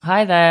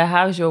Hi there,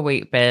 how's your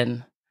week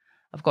been?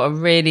 I've got a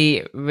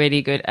really,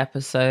 really good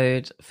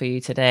episode for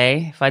you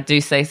today. If I do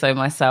say so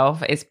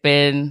myself, it's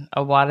been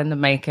a while in the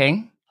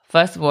making.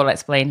 First of all, I'll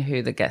explain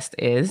who the guest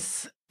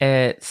is.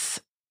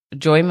 It's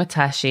Joy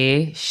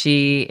Matashi.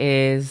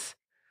 She's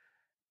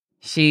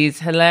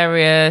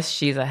hilarious.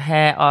 She's a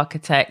hair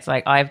architect.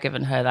 Like, I've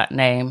given her that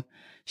name.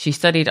 She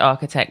studied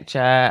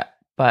architecture,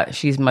 but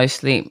she's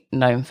mostly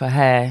known for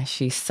hair.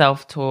 She's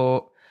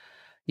self-taught.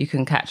 You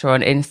can catch her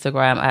on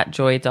Instagram at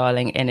Joy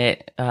Darling in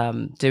it,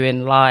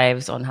 doing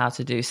lives on how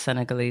to do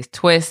Senegalese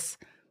twists.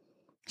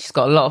 She's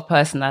got a lot of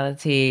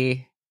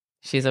personality.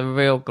 She's a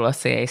real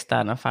Glossier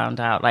stan, I found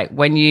out. Like,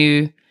 when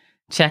you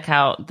check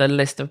out the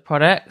list of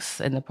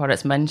products in the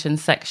products mentioned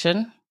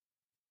section,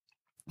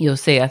 you'll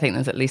see, I think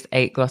there's at least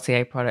 8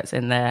 Glossier products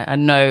in there.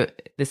 And no,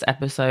 this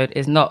episode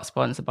is not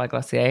sponsored by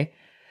Glossier,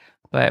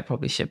 but it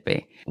probably should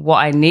be. What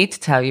I need to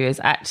tell you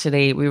is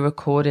actually we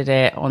recorded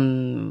it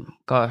on,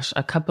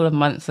 a couple of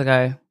months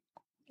ago.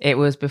 It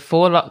was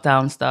before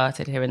lockdown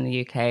started here in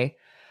the UK,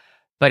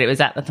 but it was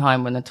at the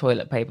time when the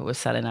toilet paper was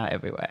selling out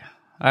everywhere.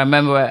 I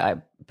remember I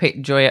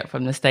picked Joy up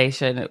from the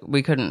station.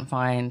 We couldn't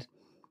find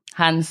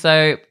hand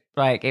soap.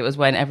 Like, it was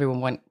when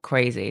everyone went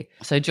crazy.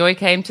 So Joy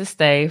came to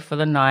stay for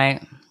the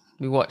night.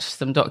 We watched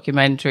some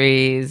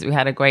documentaries. We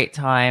had a great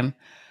time.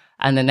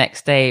 And the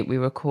next day we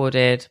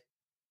recorded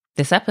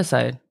this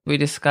episode. We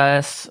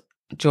discuss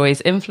Joy's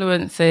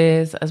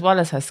influences as well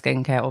as her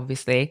skincare,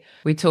 obviously.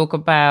 We talk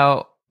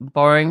about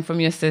borrowing from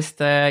your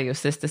sister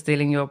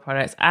stealing your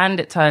products. And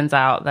it turns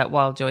out that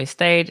while Joy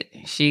stayed,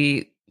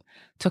 she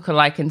took a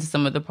liking to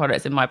some of the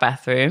products in my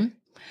bathroom,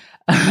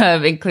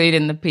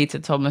 including the Peter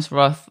Thomas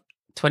Roth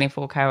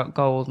 24 karat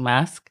gold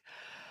mask.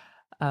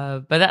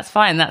 But that's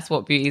fine. That's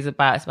what beauty is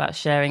about. It's about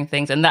sharing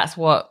things. And that's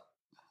what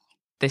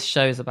this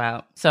show's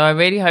about. So I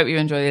really hope you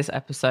enjoy this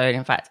episode.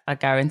 In fact, I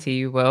guarantee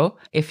you will.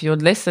 If you're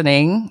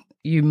listening,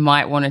 you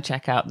might want to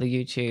check out the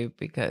YouTube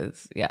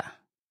because,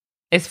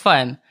 it's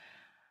fun.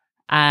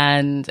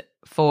 And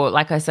for,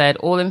 like I said,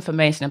 all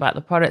information about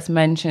the products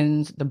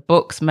mentioned, the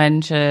books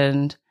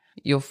mentioned,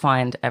 you'll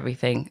find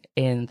everything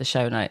in the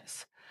show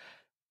notes.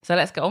 So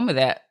let's get on with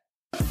it.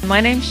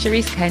 My name's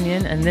Charisse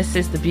Kenyon and this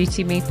is the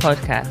Beauty Me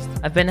podcast.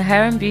 I've been a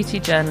hair and beauty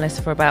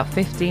journalist for about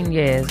 15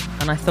 years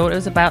and I thought it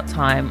was about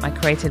time I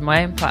created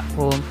my own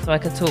platform so I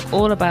could talk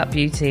all about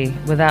beauty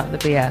without the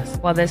BS.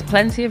 While there's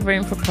plenty of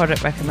room for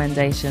product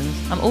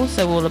recommendations, I'm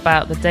also all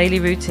about the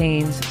daily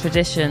routines,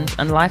 traditions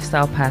and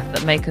lifestyle path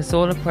that make us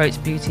all approach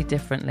beauty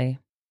differently.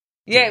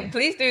 Yeah,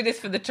 please do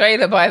this for the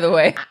trailer, by the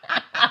way.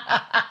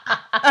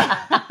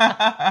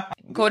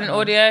 Recording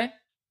audio.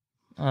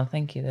 Oh,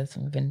 thank you. There's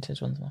some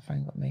vintage ones my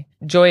friend got me.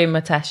 Joy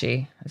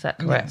Matashi, is that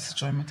correct? Yes,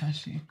 Joy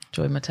Matashi.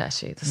 Joy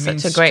Matashi.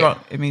 That's such a great...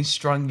 It means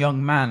strong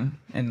young man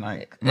in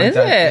like... Is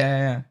dad. it?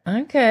 Yeah.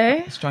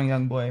 Okay. Strong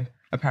young boy,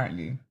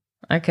 apparently.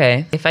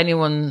 Okay. If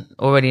anyone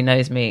already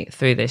knows me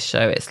through this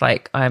show, it's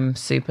like I'm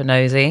super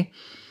nosy.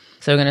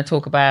 So we're going to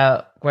talk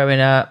about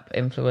growing up,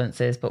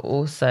 influences, but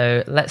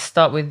also let's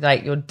start with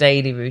like your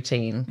daily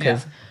routine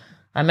because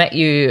I met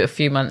you a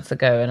few months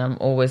ago and I'm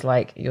always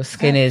like, your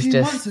skin is just...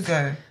 A few months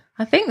ago?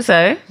 I think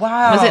so.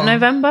 Wow. Was it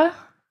November?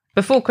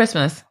 Before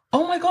Christmas?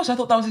 Oh my gosh, I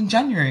thought that was in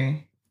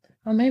January.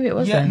 Oh, maybe it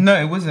wasn't. Yeah, no,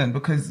 it wasn't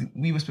because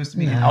we were supposed to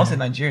meet. I was in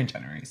Nigeria in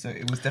January, so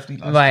it was definitely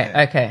last year.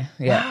 Right, okay,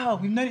 yeah. Wow,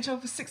 we've known each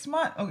other for 6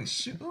 months. Oh,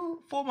 shoot,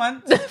 4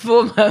 months.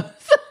 4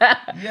 months.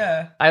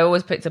 Yeah. I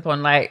always picked up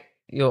on like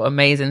your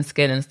amazing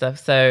skin and stuff,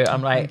 so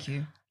I'm like, thank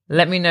you.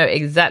 Let me know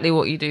exactly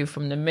what you do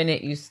from the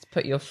minute you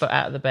put your foot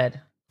out of the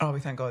bed. Oh, we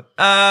thank God.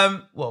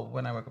 Well,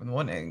 when I wake up in the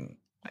morning,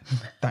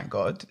 thank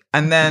God.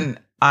 And then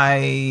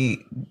I,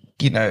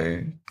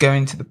 go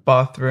into the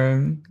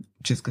bathroom,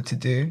 which is good to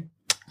do.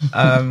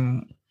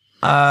 I've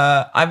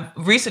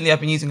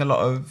been using a lot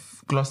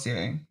of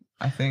Glossier,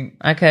 I think.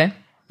 Okay.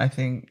 I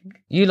think.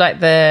 You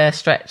like their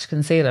stretch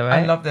concealer,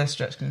 right? I love their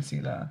stretch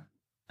concealer.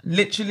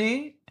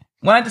 Literally,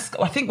 when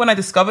I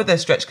discovered their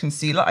stretch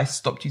concealer, I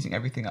stopped using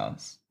everything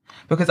else.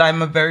 Because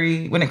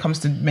when it comes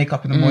to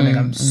makeup in the morning,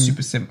 I'm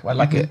super simple. I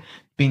like it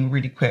being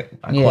really quick.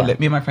 Me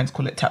and my friends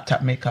call it tap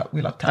tap makeup.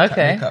 We love tap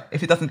makeup.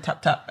 If it doesn't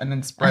tap tap and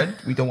then spread,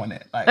 we don't want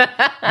it.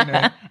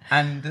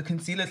 And the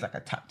concealer is like a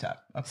tap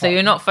tap. So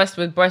you're not fussed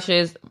with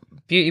brushes,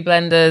 beauty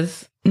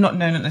blenders? Not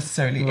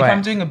necessarily. Right. If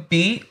I'm doing a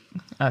beat,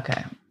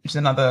 okay, which is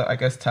another, I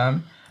guess,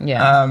 term.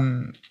 Yeah.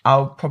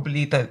 I'll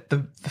probably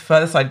the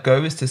furthest I'd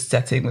go is to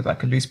setting with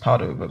like a loose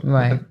powder with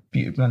a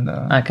beauty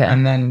blender. Okay.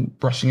 And then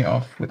brushing it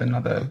off with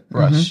another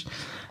brush.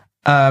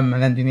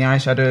 And then doing the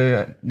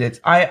eyeshadow.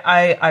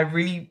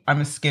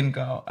 I'm a skin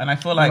girl. And I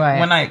feel like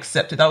when I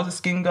accepted I was a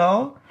skin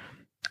girl,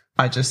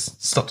 I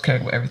just stopped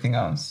caring about everything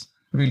else.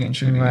 Really and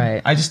truly.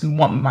 Right. I just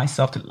want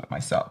myself to look like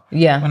myself.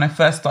 Yeah. When I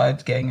first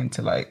started getting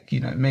into like,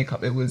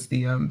 makeup, it was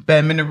the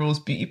Bare Minerals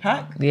beauty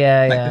pack.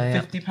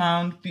 Yeah, the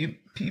 £50 beauty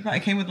pack.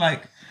 It came with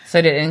like...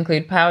 So did it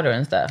include powder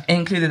and stuff? It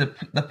included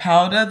the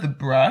powder, the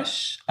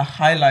brush, a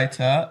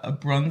highlighter, a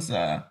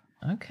bronzer.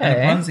 Okay. And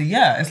a bronzer,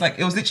 yeah. It's like,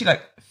 it was literally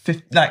like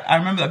 50, like I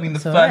remember that being the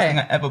first thing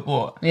I ever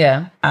bought.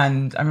 Yeah.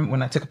 And I remember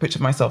when I took a picture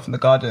of myself in the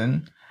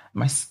garden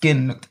my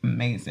skin looked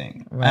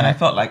amazing. Right. And I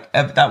felt like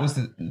that was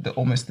the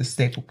almost the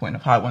staple point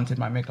of how I wanted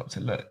my makeup to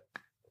look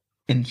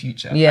in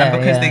future. Yeah, and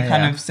because yeah, they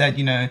kind of said,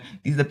 you know,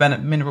 these are the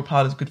mineral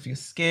powders good for your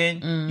skin.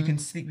 You can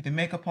sleep with your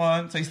makeup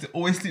on. So I used to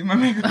always sleep with my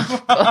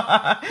makeup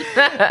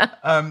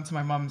on. To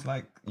my mum's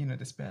like, you know,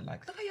 despair,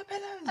 like, look at your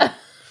pillows.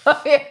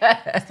 Oh,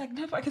 yeah. It's like,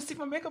 no, but I can sleep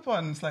with my makeup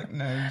on. It's like,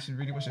 no, you should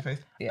really wash your face.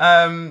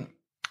 Yeah.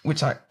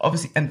 Which I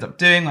obviously ended up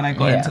doing when I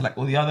got Yeah. into like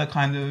all the other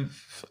kind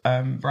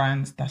of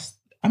brands.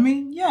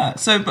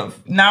 So,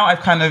 but now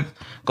I've kind of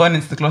gone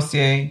into the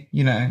Glossier,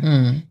 you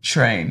know,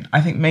 train.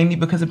 I think mainly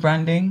because of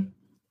branding.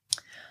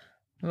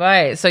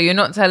 Right. So you're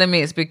not telling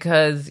me it's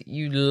because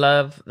you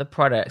love the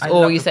products, I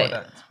or love you the say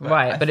product,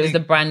 right, but it was the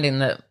think branding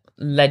that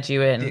led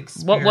you in.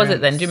 the What was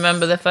it then? Do you experience-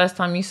 remember the first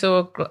time you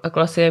saw a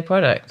Glossier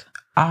product?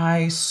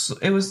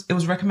 It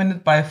was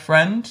recommended by a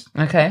friend.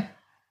 Okay.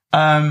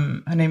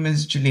 Her name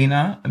is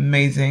Julina,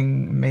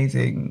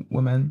 amazing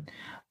woman.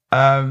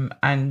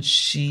 And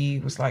she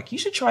was like, you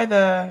should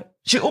try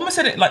she almost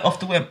said it like off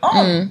the whim.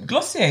 Oh,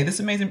 Glossier, this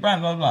amazing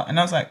brand, blah, blah, blah. And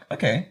I was like,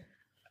 okay.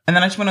 And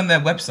then I just went on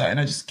their website and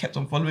I just kept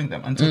on following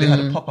them until they had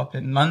a pop-up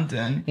in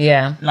London.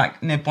 Yeah.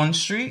 Like near Bond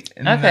Street.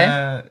 And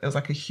it was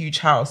like a huge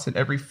house in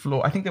every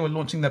floor. I think they were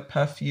launching their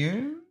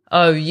perfume.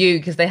 Oh,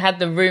 because they had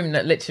the room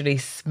that literally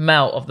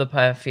smelled of the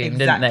perfume,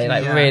 didn't they?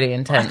 Like really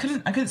intense.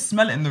 I couldn't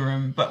smell it in the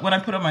room, but when I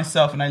put it on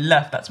myself and I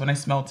left, that's when I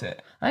smelt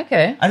it.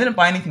 Okay. I didn't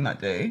buy anything that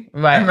day.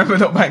 Right. I remember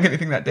not buying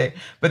anything that day.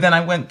 But then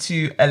I went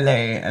to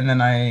LA and then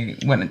I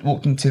went and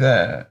walked into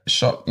the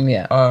shop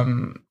Yeah.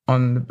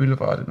 on the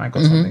boulevard and I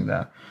got something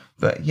there.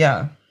 But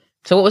yeah.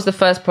 So what was the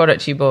first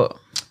product you bought?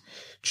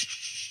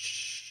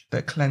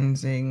 The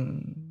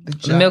cleansing,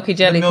 The Milky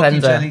Jelly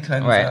cleanser. Jelly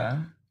cleanser. Right.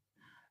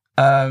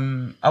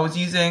 I was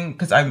using,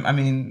 because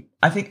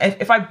I think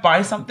if I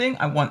buy something,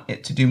 I want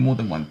it to do more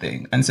than one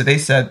thing. And so they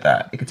said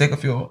that it could take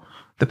off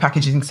the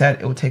packaging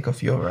said it will take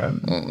off your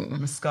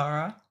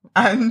mascara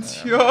and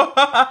your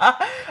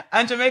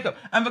makeup.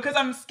 And because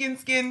I'm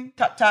skin,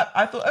 tap,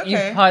 I thought,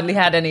 okay. You hardly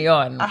had any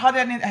on. I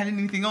hardly had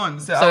anything on.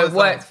 So So I it was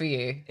worked like, for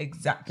you.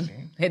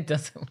 Exactly. It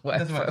doesn't work.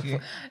 Doesn't work for you.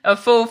 A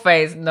full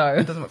face, no.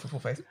 It doesn't work for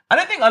full face. I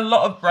don't think a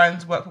lot of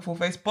brands work for full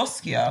face.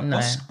 Boscia. No.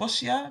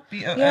 Boscia?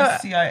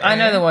 Boscia. I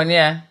know the one,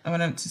 yeah. I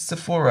went to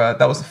Sephora.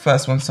 That was the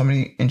first one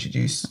somebody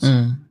introduced.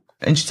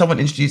 And someone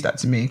introduced that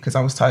to me because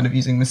I was tired of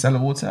using micellar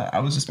water. I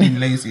was just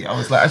being lazy. I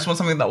was like, I just want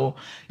something that will,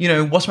 you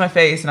know, wash my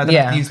face and I don't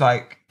have to use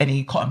like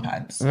any cotton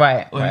pads.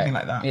 Right. Or anything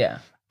like that. Yeah.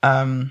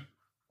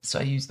 So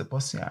I used the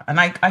Boscia. And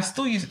I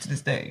still use it to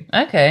this day.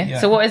 Okay. Yeah.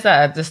 So what is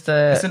that? Just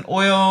It's an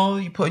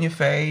oil you put on your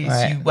face,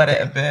 Right. you wet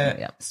it a bit,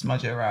 Yeah.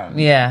 smudge it around.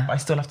 Yeah. But I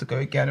still have to go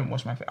again and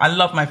wash my face. I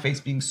love my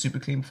face being super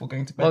clean before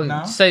going to bed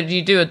now. So do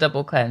you do a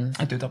double cleanse?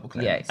 I do a double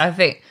cleanse.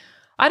 Yeah.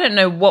 I don't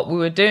know what we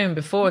were doing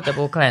before a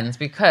double cleanse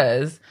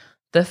because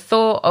the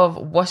thought of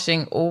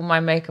washing all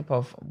my makeup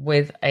off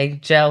with a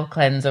gel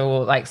cleanser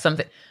or like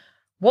something,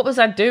 what was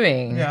I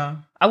doing? Yeah.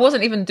 I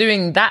wasn't even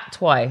doing that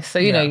twice. So,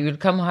 you know, Yeah. you would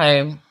come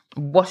home,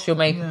 wash your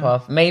makeup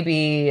off,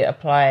 maybe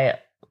apply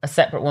a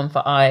separate one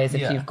for eyes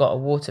if Yeah. you've got a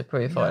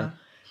waterproof Yeah. on.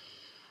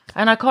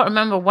 And I can't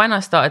remember when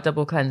I started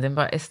double cleansing,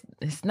 but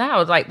it's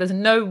now like there's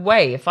no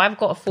way if I've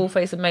got a full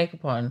face of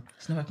makeup on,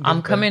 no way I can go I'm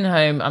to bed. coming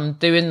home, I'm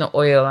doing the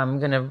oil, I'm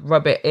gonna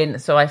rub it in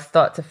so I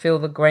start to feel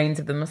the grains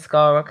of the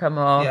mascara come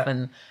off Yeah,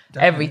 and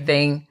definitely.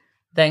 everything.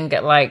 Then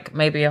get like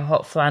maybe a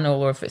hot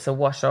flannel or if it's a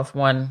wash off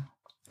one,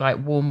 like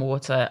warm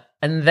water,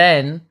 and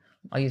then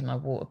I use my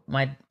water,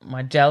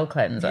 my gel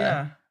cleanser,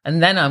 Yeah.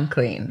 and then I'm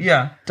clean.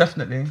 Yeah,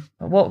 definitely.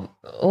 But what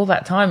all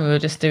that time we were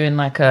just doing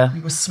like a.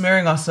 We were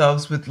smearing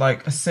ourselves with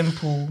like a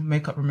simple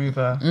makeup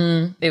remover.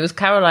 It was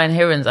Caroline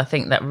Hirons, I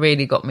think, that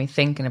really got me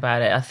thinking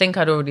about it. I think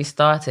I'd already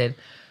started,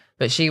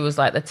 but she was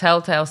like, the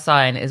telltale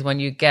sign is when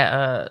you get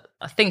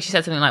I think she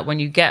said something like, when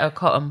you get a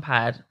cotton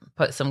pad,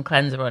 put some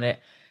cleanser on it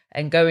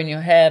and go in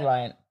your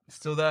hairline.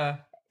 Still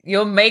there.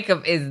 Your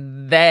makeup is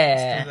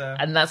there. Still there.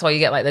 And that's why you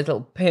get like those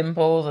little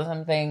pimples or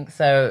something.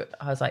 So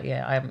I was like,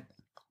 yeah,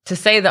 to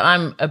say that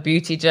I'm a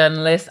beauty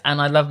journalist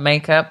and I love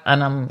makeup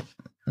and I'm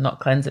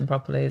not cleansing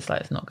properly, it's like,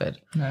 it's not good.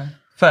 No.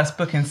 First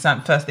thing in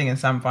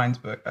Sam Fine's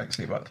book,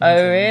 actually, about Oh,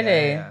 cleansing.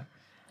 really? Yeah.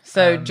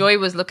 So Joy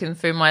was looking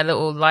through my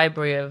little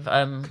library of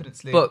Couldn't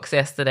sleep. books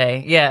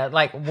yesterday. Yeah,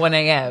 like 1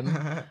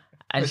 a.m.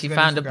 and she Posted on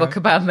found a Instagram. book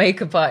about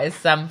makeup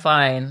artist Sam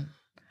Fine.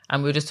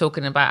 And we were just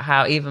talking about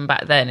how even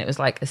back then it was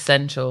like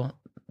essential,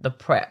 the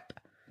prep.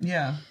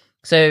 Yeah.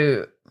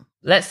 So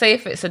let's say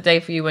if it's a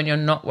day for you when you're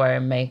not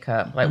wearing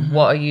makeup, like Mm-hmm.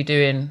 what are you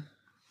doing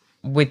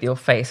with your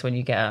face when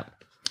you get up?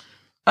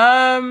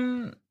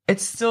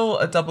 It's still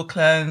a double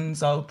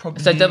cleanse. I'll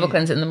probably So double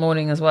cleanse it in the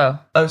morning as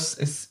well. Oh,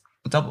 it's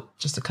double.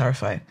 Just to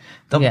clarify,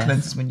 double Yes.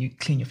 cleanse is when you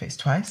clean your face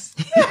twice.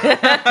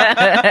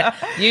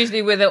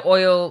 Usually with an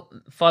oil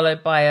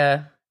followed by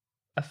a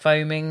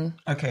foaming,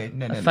 Okay,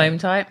 no, foam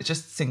type. It's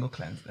just single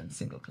cleanse then.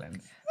 Single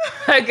cleanse.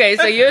 Okay,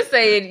 so you're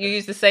saying you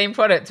use the same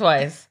product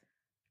twice.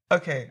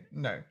 Okay,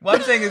 no. What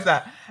I'm saying is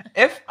that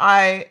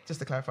just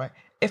to clarify,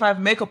 if I have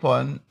makeup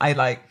on,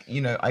 I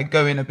I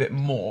go in a bit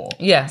more.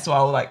 Yeah. So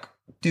I'll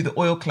do the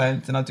oil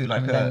cleanse, and I'll do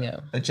like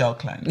a gel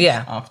cleanse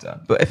after.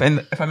 But if I'm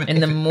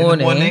in the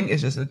morning,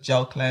 it's just a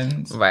gel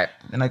cleanse. Right.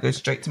 Then I go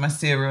straight to my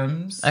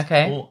serums.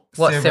 Okay.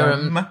 What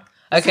serum?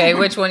 Okay,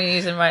 which one are you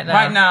using right now?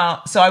 Right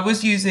now, so I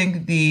was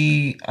using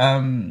the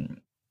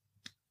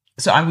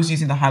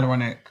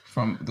hyaluronic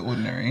from The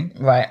Ordinary.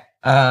 Right.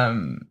 But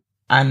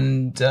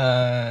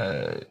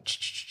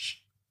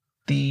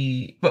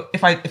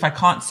if I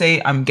can't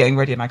say I'm getting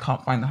ready and I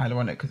can't find the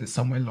hyaluronic because it's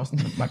somewhere lost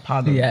in my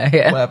pile or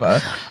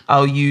whatever,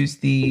 I'll use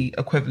the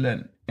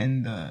equivalent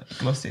in the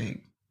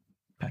Glossier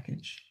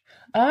package.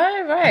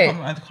 Oh, right.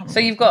 I can't so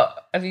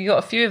have you got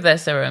a few of their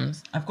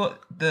serums? I've got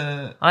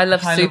I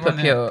love Super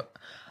Pure.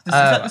 Is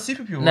that the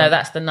Super Pure one? No,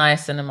 that's the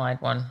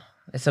niacinamide one.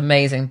 It's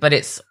amazing, but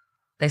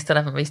they still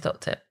haven't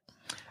restocked it.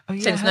 Oh,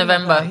 yeah, since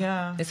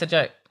November. It's a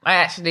joke. I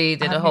actually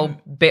did a whole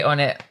bit on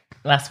it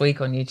last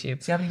week on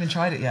YouTube. See, I haven't even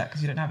tried it yet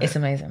because you don't have it. It's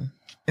amazing.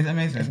 It's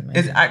amazing.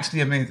 It's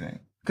actually amazing.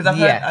 Because I've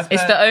heard,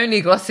 it's the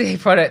only Glossier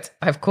product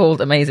I've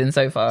called amazing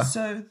so far.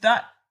 So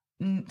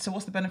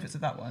what's the benefits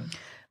of that one?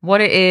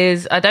 What it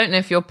is, I don't know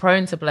if you're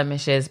prone to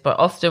blemishes, but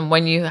often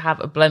when you have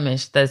a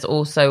blemish, there's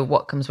also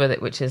what comes with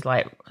it, which is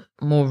like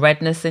more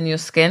redness in your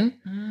skin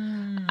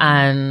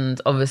and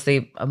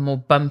obviously a more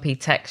bumpy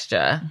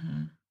texture.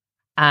 Mm-hmm.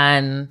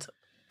 And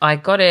I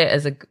got it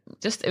as it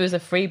was a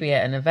freebie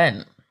at an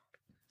event.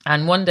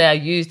 And one day I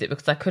used it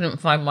because I couldn't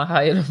find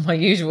my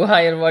usual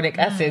hyaluronic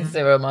acid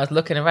serum. I was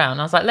looking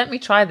around. I was like, let me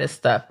try this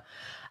stuff.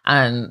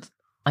 And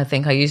I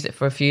think I used it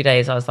for a few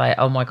days. I was like,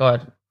 oh my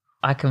God,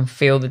 I can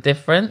feel the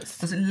difference.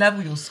 Does it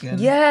level your skin?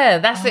 Yeah,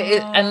 that's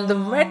it. And the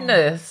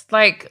redness,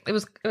 like it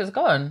was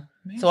gone.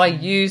 Amazing. So I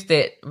used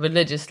it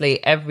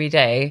religiously every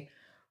day.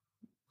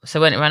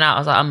 So when it ran out, I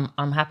was like,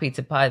 I'm happy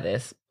to buy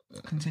this.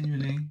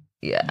 Continually.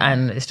 Yeah,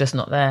 and it's just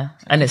not there.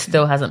 And it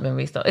still hasn't been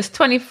restocked. It's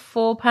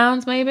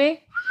 £24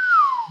 maybe.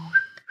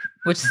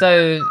 It's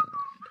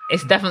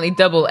definitely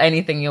double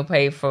anything you'll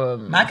pay for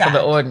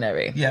The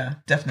Ordinary. Yeah,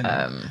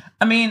 definitely.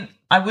 I mean,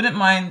 I wouldn't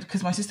mind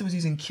because my sister was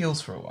using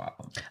Kiehl's for a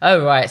while.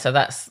 Oh right, so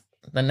that's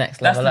the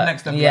next level. That's the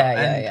next level.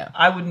 Yeah.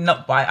 I wouldn't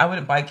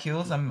buy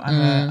Kiehl's. I'm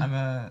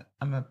a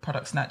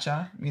product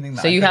snatcher, meaning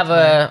that. So you have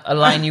a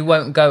line you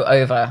won't go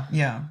over.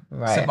 Yeah,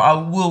 right. So, but I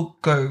will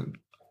go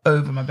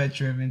over my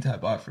bedroom into her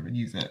bathroom and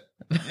use it.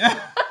 Yeah.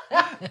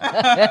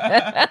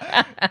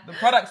 The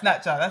product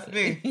snatcher. That's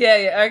me.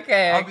 Yeah.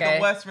 Okay. I'll be the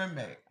worst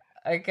roommate.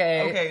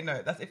 Okay.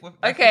 No, that's if.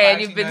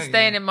 And you've been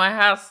staying in my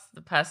house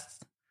the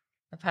past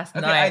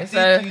night. I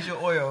did use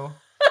your oil.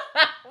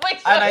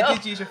 Which and oil? I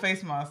did use your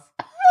face mask.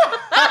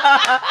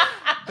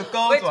 The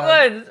gold Which one.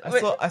 ones?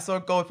 I saw a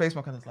gold face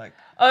mask and I was like,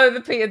 oh,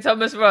 the Peter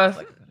Thomas Roth.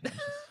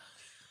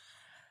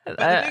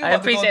 I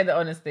appreciate the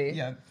honesty.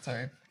 Yeah,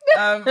 sorry.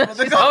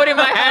 She's holding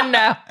my hand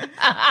now.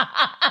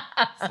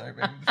 Sorry,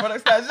 baby. The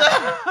product snatcher.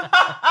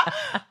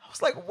 I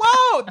was like,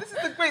 wow, this is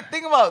the great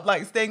thing about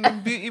like staying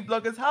in beauty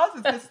bloggers'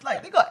 houses because it's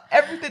like they got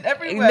everything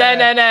everywhere.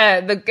 No.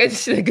 The good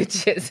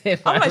shit's in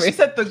my room. She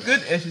said the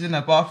good is in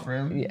her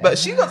bathroom, but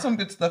she got some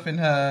good stuff in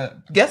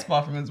her guest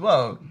bathroom as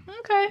well.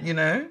 Okay, you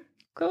know,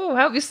 cool.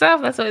 Help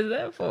yourself. That's what it's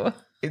there for.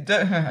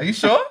 Are you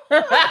sure?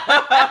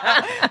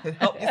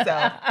 Help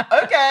yourself.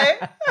 Okay.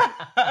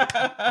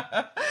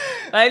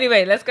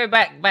 Anyway, let's go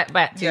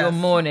back to your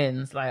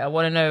mornings. Like, I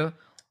want to know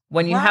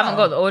when you haven't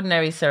got The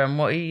Ordinary serum,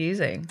 what are you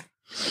using?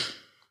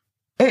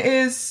 It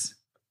is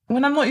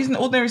when I'm not using The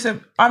Ordinary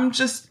serum. I'm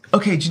just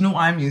okay. Do you know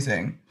what I'm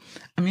using?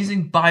 I'm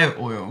using bio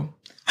oil,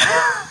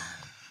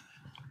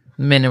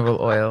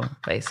 mineral oil,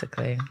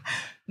 basically.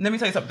 Let me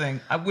tell you something.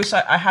 I wish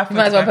I have. You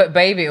might as well put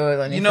baby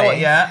oil on your face. You know what?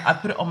 Yeah, I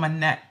put it on my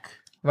neck.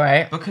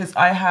 Right. Because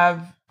I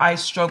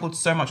struggled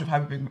so much with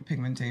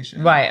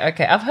hyperpigmentation. Right,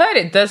 okay. I've heard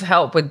it does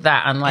help with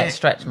that and like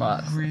stretch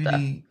marks.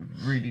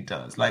 Really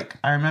does. Like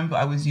I remember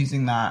I was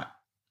using that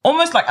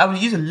almost like I would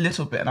use a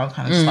little bit and I would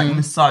kind of just like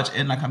massage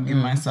in like I'm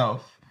giving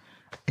myself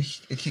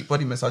a cute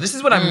body massage. This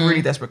is when I'm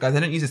really desperate, guys. I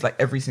don't use this like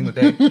every single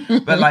day.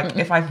 But like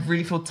if I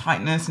really feel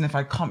tightness and if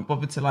I can't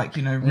bother to like,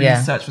 you know, really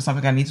search for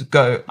something I need to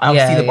go, I'll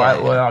see the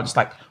bio oil. I'll just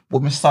like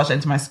massage it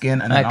into my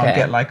skin and then I'll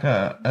get like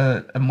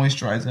a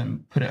moisturizer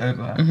and put it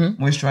over.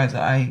 Moisturizer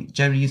I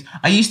generally use.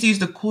 I used to use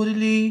the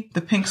Caudalie,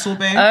 the pink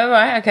sorbet. Oh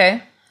right,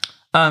 okay.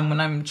 When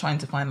I'm trying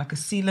to find like a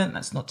sealant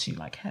that's not too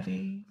like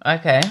heavy.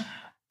 Okay.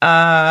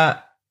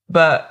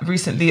 But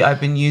recently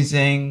I've been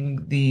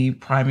using the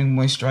priming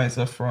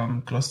moisturizer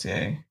from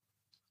Glossier.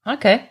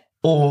 Okay.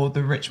 Or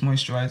the rich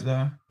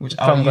moisturizer, which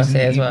I'll use in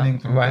the evening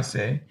from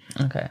Glossier.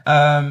 Okay.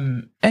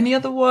 Any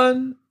other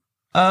one?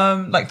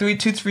 Like 2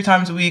 to 3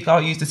 times a week, I'll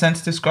use the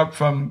sensitive scrub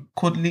from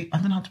Caudalie. I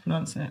don't know how to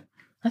pronounce it.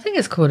 I think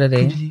it's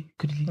Caudalie.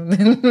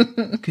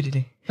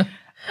 Caudalie.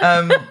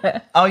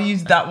 I'll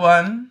use that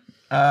one.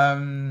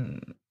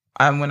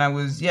 And when I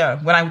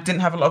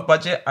didn't have a lot of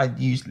budget, I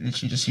literally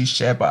just use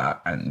shea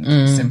butter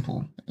and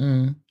Simple.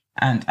 And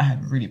I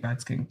had really bad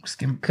skin.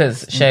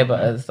 Because shea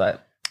butter is like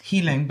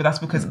healing, but that's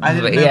because I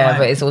didn't know. Yeah,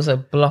 but it's also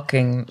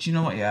blocking. Do you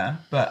know what? Yeah,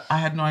 but I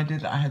had no idea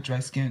that I had dry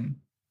skin.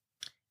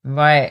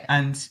 Right.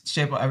 And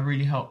shea butter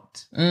really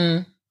helped.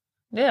 Yeah,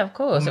 of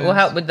course. It will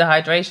help with the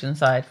hydration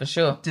side for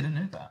sure. Didn't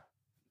know that.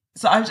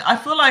 So I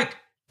feel like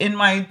in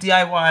my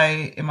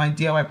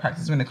DIY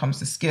practice when it comes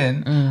to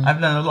skin, I've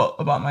learned a lot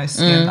about my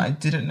skin that I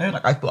didn't know.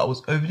 Like I thought I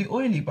was overly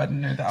oily, but I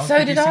didn't know that I was So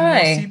did producing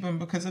more I. sebum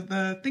because of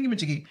the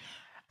thingamajiggy.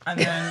 And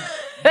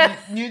then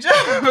new job.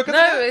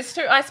 No, it's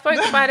true. I spoke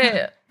about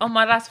it on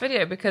my last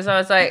video because I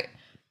was like,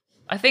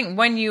 I think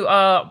when you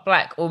are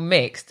black or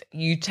mixed,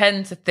 you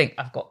tend to think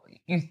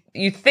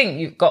you think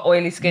you've got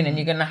oily skin and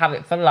you're going to have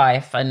it for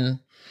life. And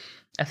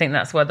I think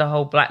that's where the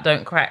whole black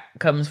don't crack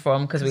comes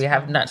from, because we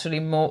have naturally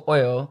more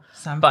oil.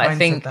 Sam but I Fine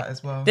think said that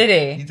as well. Did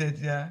he? He did,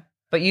 yeah.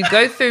 But you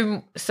go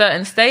through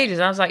certain stages.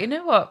 I was like, you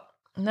know what?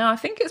 No, I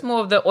think it's more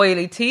of the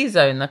oily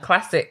T-zone, the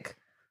classic.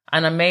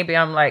 And then maybe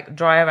I'm like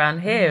dry around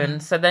here.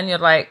 And so then you're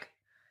like,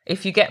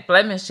 if you get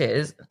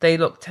blemishes, they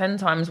look 10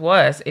 times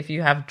worse if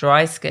you have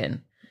dry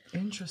skin.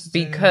 Interesting.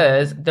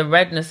 Because the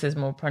redness is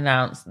more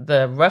pronounced,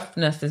 the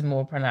roughness is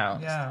more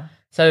pronounced. Yeah.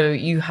 So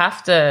you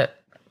have to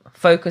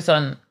focus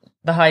on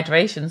the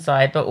hydration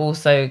side, but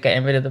also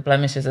getting rid of the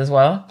blemishes as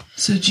well.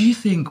 So do you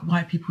think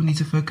white people need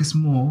to focus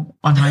more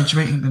on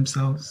hydrating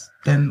themselves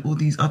than all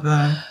these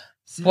other...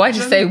 Why do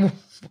you say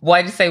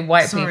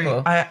white Sorry,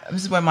 people?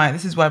 This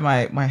is why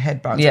my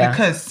head bounced. Yeah.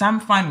 Because Sam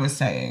Fine was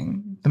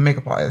saying, the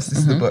makeup artist, this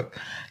is the book,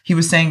 he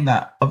was saying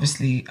that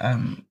obviously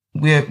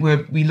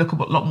we look a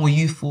lot more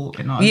youthful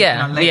in our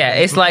late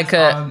age, it's like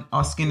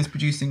our skin is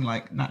producing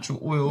like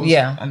natural oils,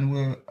 and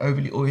we're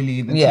overly oily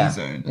in the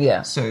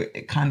T-zone, so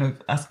it kind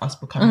of us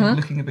becoming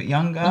looking a bit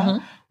younger,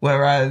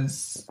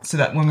 whereas so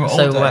that when we're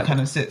older it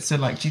kind of sits. So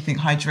like, do you think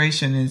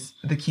hydration is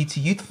the key to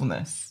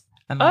youthfulness?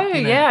 And like,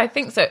 I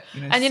think so.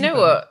 And you know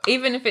what,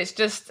 even if it's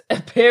just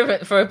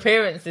for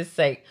appearance's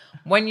sake,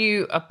 when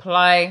you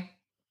apply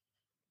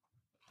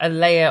a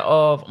layer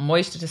of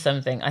moisture to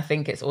something, I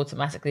think it's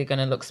automatically going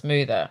to look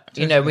smoother.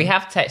 You know, we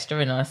have texture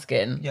in our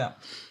skin. Yeah.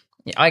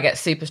 I get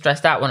super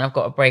stressed out when I've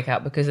got a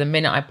breakout, because the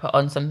minute I put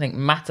on something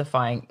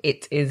mattifying,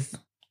 it is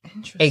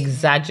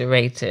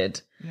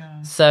exaggerated.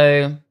 Yeah.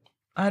 So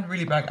I had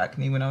really bad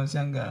acne when I was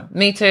younger.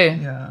 Me too.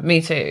 Yeah.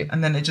 Me too.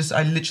 And then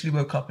I literally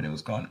woke up and it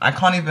was gone. I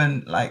can't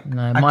even like...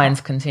 No,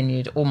 mine's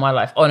continued all my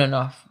life, on and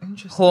off.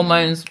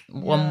 Hormones,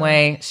 one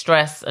way,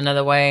 stress,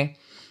 another way,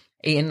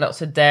 eating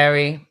lots of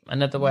dairy,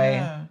 another way.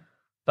 Yeah.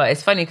 But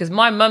it's funny because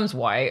my mum's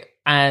white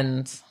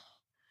and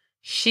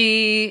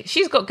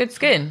she's got good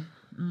skin.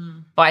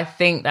 But I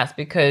think that's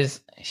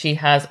because she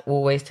has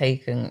always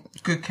taken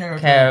good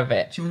care of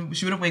it. She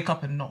wouldn't wake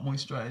up and not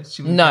moisturize.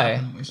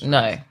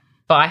 No.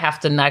 But I have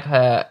to nag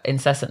her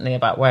incessantly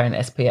about wearing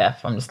SPF.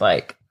 I'm just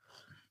like,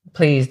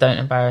 please don't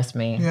embarrass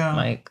me. Yeah.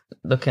 Like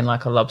looking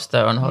like a lobster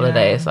on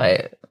holiday. Yeah. It's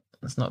like,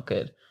 it's not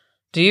good.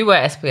 Do you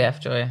wear SPF,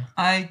 Joy?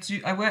 I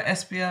do. I wear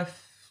SPF.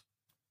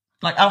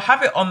 Like I'll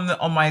have it on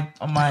my.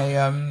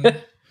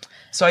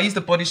 So I use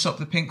the Body Shop,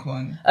 the pink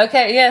one.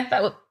 Okay,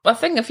 yeah, I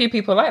think a few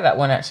people like that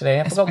one actually.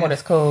 I forgot what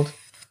it's called.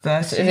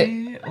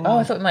 30?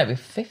 I thought it might be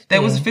 50.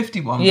 There was a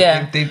 50 one.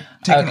 Yeah. They've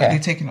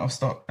taken it off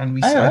stock,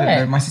 and I don't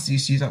know. My sister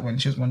used to use that one.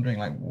 She was wondering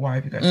like, why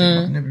have you guys taken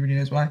it off? Nobody really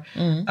knows why.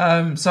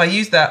 So I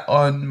use that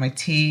on my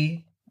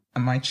T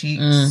and my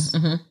cheeks.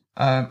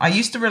 I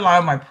used to rely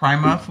on my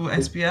primer for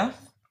SPF,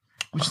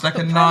 which is like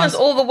a nice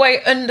all the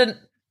way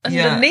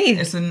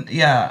underneath.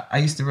 I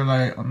used to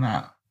rely on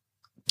that,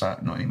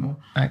 but not anymore.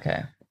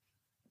 Okay.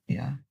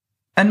 Yeah.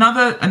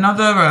 Another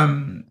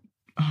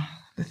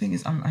the thing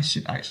is, I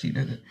should actually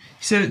know that.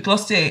 So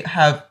Glossier,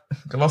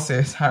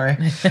 sorry.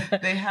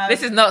 They have.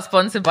 This is not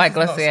sponsored by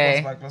Glossier. Not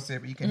sponsored by Glossier,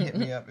 but you can hit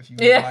me up if you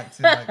would like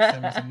to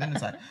send me some dinner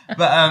time.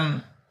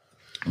 But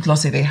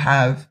Glossier, they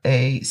have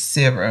a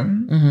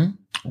serum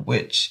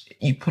which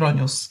you put on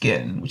your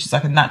skin, which is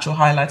like a natural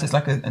highlighter. It's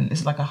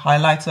like a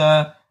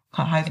highlighter,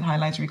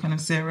 highlightery kind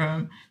of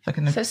serum. It's like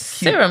a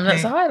serum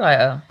that's a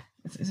highlighter.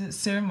 Is it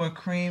serum or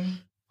cream?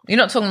 You're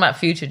not talking about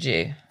Future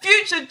Dew.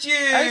 Future Dew!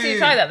 Oh, so you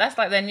try that? That's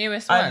like their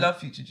newest one. I love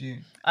Future Dew.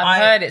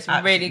 I've heard it's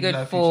really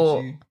good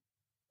for...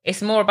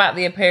 It's more about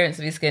the appearance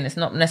of your skin. It's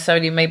not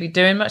necessarily maybe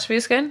doing much for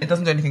your skin. It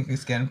doesn't do anything for your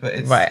skin, but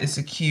it's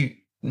a cute,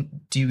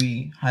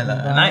 dewy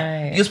highlighter. Right.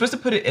 And you're supposed to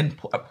put it in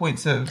at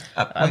points of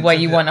where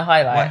you want to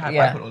highlight.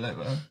 I put all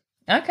over.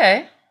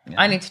 Okay. Yeah.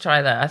 I need to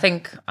try that. I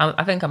think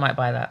I might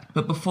buy that.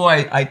 But before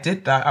I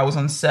did that, I was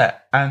on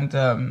set and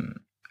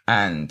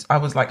I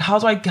was like, how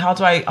do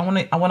I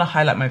want to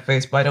highlight my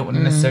face, but I don't want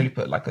to necessarily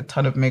put like a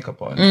ton of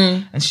makeup on.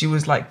 And she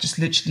was like, just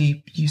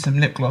literally use some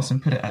lip gloss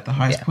and put it at the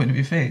highest point of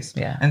your face.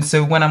 Yeah. And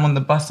so when I'm on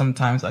the bus,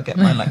 sometimes I get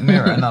my like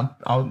mirror and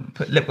I'll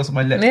put lip gloss on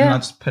my lips and I'll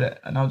just put it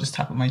and I'll just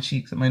tap on my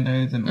cheeks and my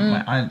nose and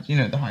my eye,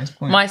 the highest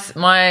point.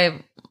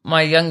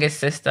 My youngest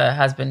sister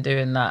has been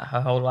doing that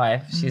her whole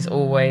life. She's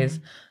always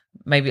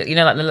maybe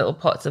like the little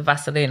pots of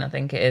Vaseline, I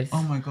think it is.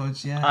 Oh my god,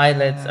 yeah.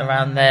 Eyelids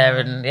around there,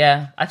 and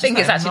I think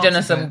it's actually done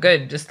us some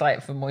good, just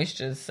like for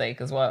moisture's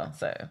sake as well.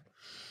 So,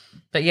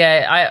 but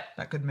yeah,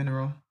 that good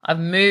mineral. I've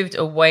moved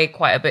away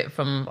quite a bit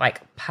from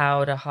like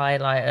powder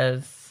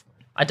highlighters.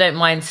 I don't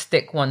mind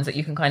stick ones that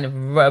you can kind of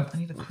rub. I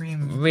need a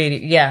cream.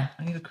 Really, yeah.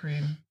 I need a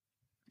cream.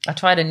 I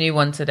tried a new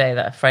one today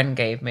that a friend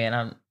gave me,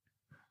 and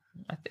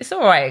it's all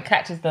right. It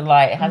catches the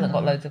light. It hasn't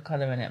got loads of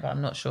color in it, but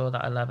I'm not sure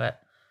that I love it.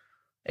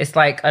 It's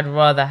like I'd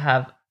rather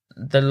have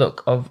the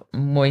look of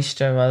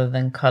moisture rather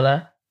than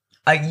color.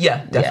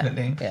 Yeah,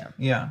 definitely.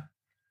 Yeah.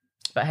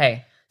 But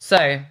hey,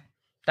 so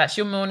that's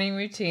your morning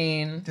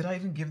routine. Did I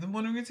even give the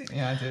morning routine?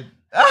 Yeah, I did.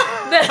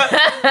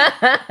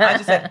 I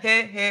just said,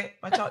 here,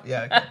 my child.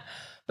 Yeah, okay.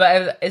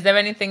 But is there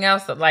anything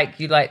else that like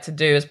you like to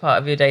do as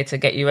part of your day to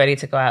get you ready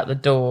to go out the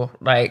door?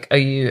 Like, are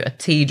you a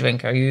tea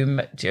drinker? Are you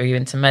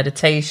into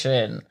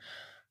meditation?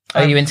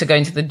 Are you into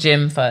going to the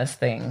gym first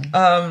thing?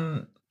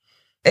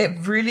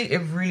 It really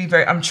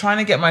very. I'm trying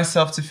to get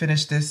myself to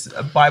finish this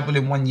Bible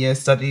in 1 year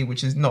study,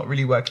 which is not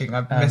really working.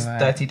 I've missed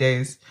 30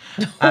 days,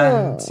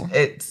 and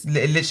it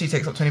literally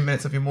takes up 20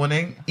 minutes of your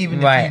morning,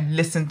 even if you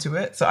listen to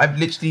it. So I've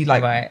literally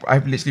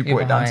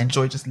brought it down to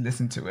Joy. Just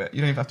listen to it. You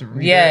don't even have to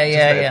read it. Just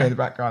let it play in the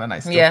background, and I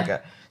still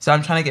forget. So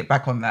I'm trying to get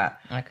back on that.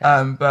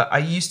 Okay. But I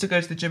used to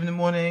go to the gym in the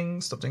morning.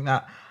 Stop doing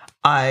that.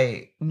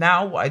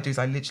 Now what I do is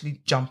I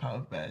literally jump out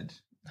of bed.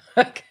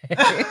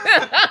 Okay.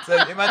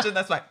 So imagine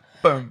that's like.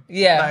 Boom.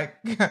 Yeah.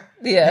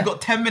 You've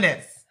got 10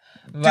 minutes.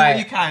 Do what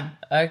you can.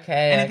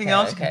 Okay. Anything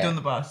else you can do on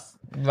the bus.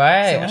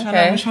 Right. So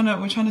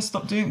we're trying to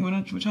stop doing.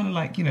 We're trying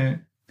to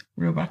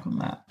reel back on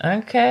that.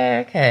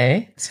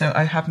 Okay. So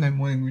I have no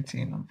morning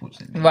routine,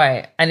 unfortunately.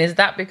 Right. And is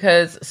that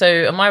because? So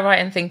am I right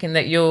in thinking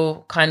that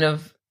your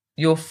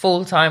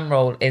full-time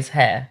role is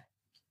hair,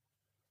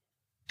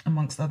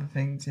 amongst other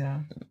things?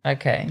 Yeah.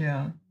 Okay.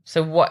 Yeah.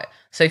 So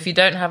if you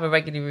don't have a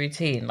regular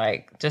routine,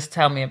 like, just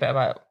tell me a bit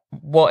about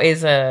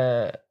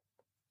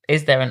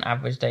is there an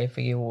average day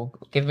for you, or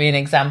give me an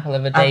example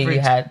of a day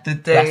you had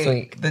last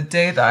week? The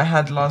day that I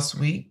had last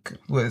week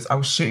was I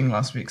was shooting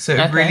last week, so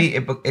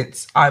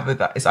it's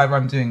either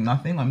I'm doing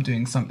nothing, I'm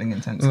doing something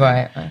intensely.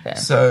 Right. Okay.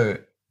 So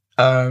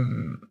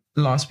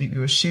last week we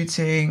were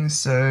shooting,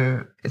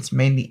 so it's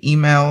mainly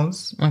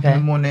emails in the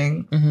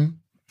morning,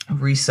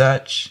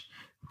 research,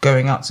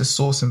 going out to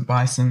source and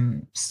buy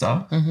some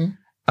stuff.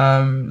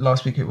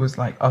 Last week it was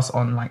like us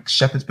on like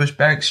Shepherd's Bush,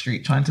 Berwick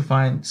Street,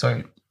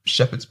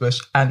 Shepherd's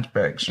Bush and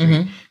Berwick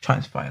Street,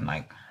 trying to find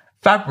like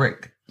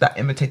fabric that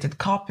imitated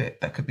carpet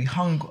that could be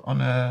hung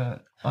on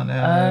a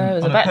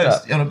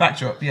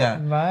backdrop. Yeah.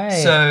 Right.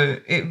 So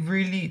it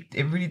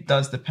really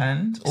does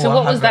depend. So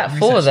what was that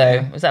for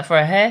though? Was that for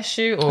a hair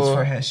shoot or? It's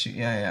for a hair shoot.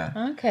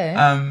 Yeah. Okay.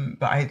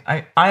 But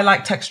I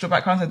like textural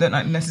backgrounds. I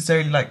don't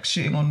necessarily like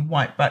shooting on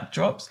white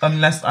backdrops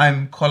unless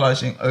I'm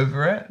collaging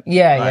over it.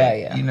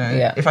 Yeah. You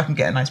know, if I can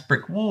get a nice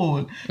brick wall,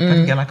 if I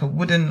can get like a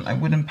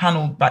wooden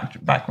panel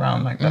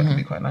background, like that could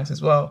be quite nice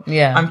as well.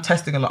 Yeah. I'm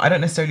testing a lot. I don't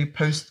necessarily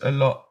post a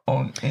lot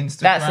on Instagram.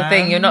 That's the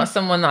thing. You're not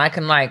someone that I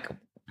can like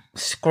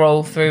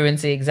scroll through and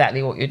see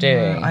exactly what you're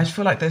doing. I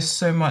feel like there's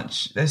so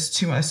much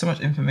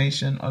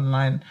information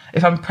online.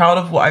 If I'm proud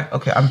of what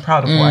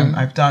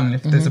I've done.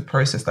 If there's a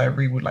process that I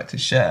really would like to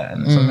share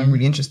and something I'm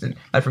really interested in.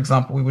 Like, for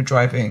example, we were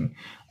driving,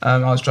 I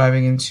was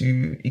driving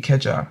into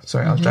Ikeja.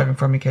 Sorry, I was driving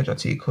from Ikeja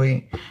to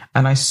Ikoyi,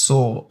 and I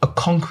saw a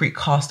concrete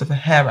cast of a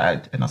hair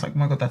ad, and I was like, oh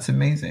my God, that's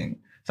amazing.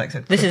 It's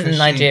like, this is in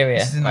Nigeria.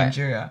 This is in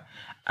Nigeria.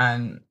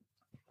 And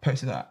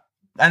posted that.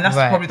 And that's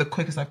probably the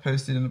quickest I've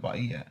posted in about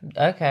a year.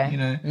 Okay. You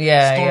know?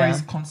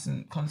 Stories,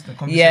 constant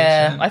conversation.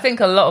 Yeah. I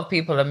think a lot of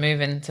people are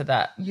moving to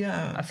that.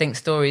 Yeah. I think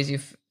stories,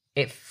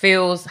 it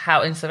feels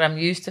how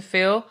Instagram used to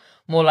feel,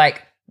 more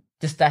like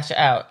just dash it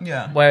out.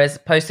 Yeah. Whereas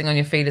posting on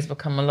your feed has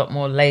become a lot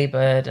more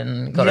laboured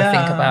and got to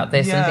think about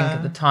this and think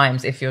of the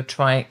times if you're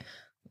trying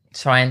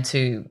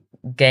to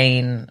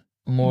gain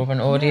more of an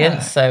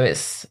audience. So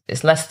it's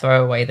less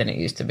throwaway than it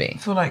used to be. I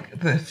feel like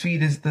the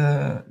feed is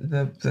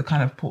the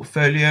kind of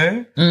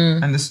portfolio,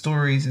 and the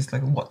stories is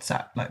like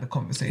WhatsApp, like the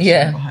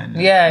conversation behind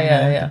it.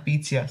 Yeah. The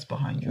BTS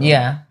behind your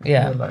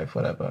life,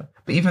 whatever.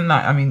 But even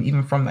that, I mean,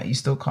 even from that, you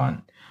still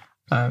can't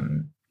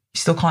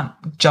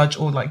judge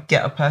or like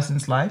get a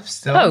person's life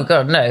still. Oh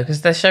God, no,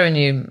 because they're showing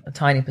you a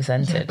tiny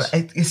percentage. Yeah, but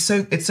it's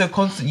so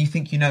constant. You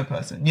think you know a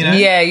person, you know?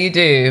 Yeah, you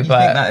do. You but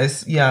think that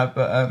is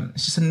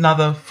it's just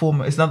another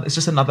form. It's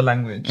just another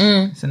language.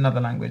 It's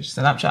another language.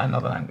 Snapchat,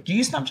 another language. Do you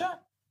use Snapchat?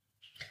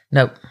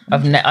 Nope,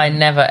 I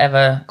never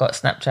ever got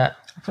Snapchat.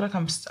 I feel like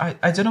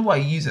I don't know what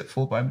I use it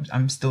for, but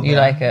I'm still. You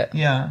there. like it?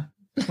 Yeah,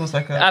 it feels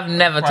like I've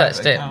never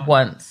touched it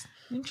once.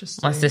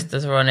 Interesting. My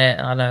sisters are on it,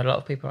 and I know a lot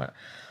of people are.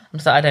 I'm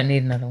sorry, I don't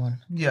need another one.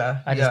 Yeah.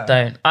 I just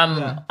don't.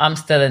 I'm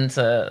still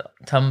into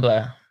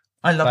Tumblr.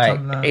 I love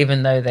Tumblr.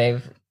 Even though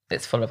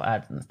it's full of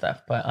ads and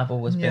stuff, but I've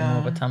always been more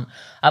of a Tumblr.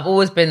 I've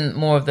always been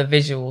more of the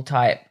visual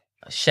type,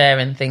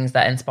 sharing things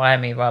that inspire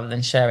me rather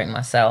than sharing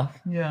myself.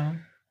 Yeah.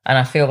 And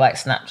I feel like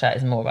Snapchat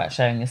is more about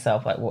showing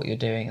yourself, like what you're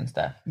doing and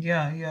stuff.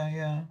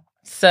 Yeah.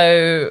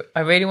 So I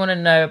really want to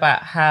know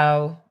about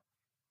how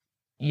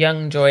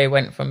young Joy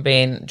went from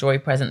being Joy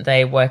present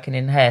day working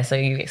in hair. So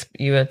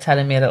you were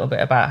telling me a little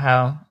bit about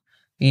how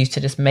you used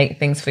to just make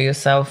things for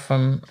yourself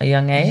from a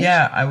young age?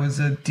 Yeah, I was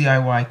a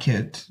DIY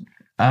kid.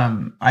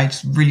 I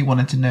just really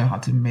wanted to know how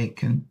to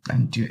make and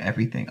do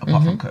everything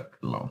apart from cook.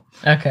 Lol.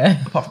 Okay.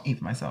 Apart from eat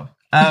for myself.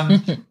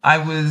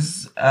 I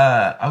was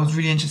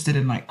really interested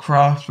in like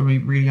craft from a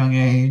really young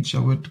age. I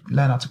would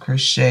learn how to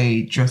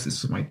crochet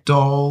dresses for my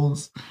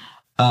dolls.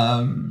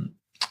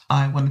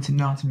 I wanted to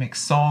know how to make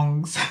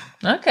songs.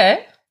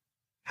 Okay.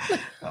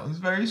 That was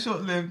very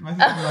short-lived. My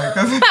sister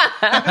was like,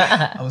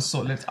 I was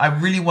short-lived. I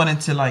really wanted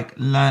to like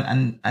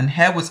learn, and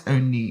hair was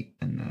only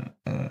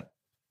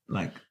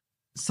like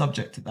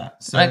subject to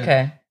that. So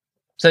okay.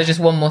 So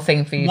just one more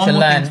thing for you one to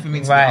more learn. thing for me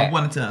to do. Right. I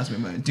wanted to learn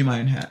how to do my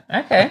own hair.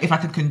 Okay. Like, if I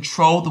could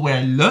control the way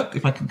I look,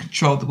 if I could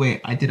control the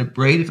way I did a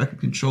braid, if I could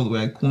control the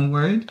way I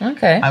cornrowed,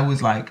 Okay.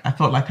 I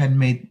felt like I'd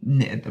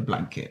knitted a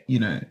blanket, you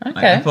know. Okay.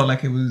 Like, I felt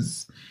like it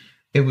was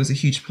a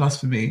huge plus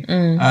for me.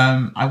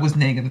 I was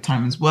knitting at the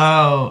time as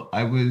well.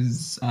 I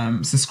was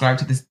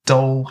subscribed to this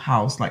Doll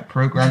House like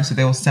program, so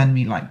they will send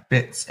me like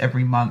bits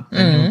every month,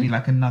 and there would be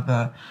like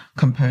another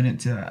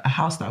component to a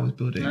house that I was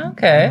building.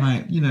 Okay. And,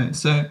 like, you know,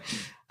 so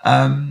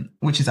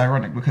which is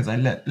ironic because I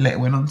later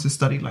went on to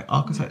study like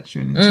architecture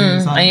and interior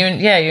design.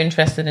 And you're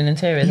interested in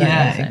interiors.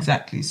 Yeah,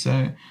 exactly.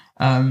 So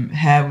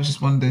hair was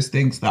just one of those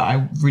things that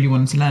I really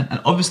wanted to learn.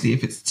 And obviously,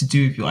 if it's to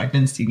do with your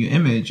identity and your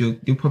image,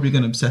 you're probably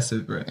going to obsess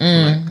over it for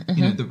like,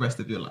 you know, the rest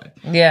of your life.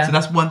 Yeah. So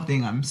that's one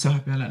thing I'm so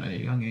happy I learned at a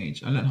young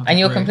age. I learned how to And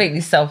you're braid. completely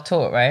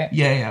self-taught, right?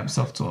 Yeah, I'm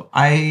self-taught.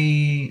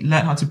 I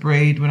learned how to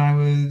braid when I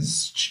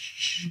was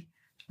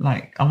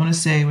like, I want to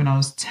say when I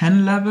was 10,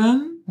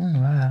 11. Oh,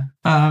 wow.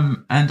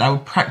 And I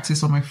would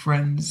practice on my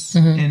friends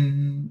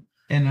in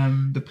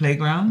the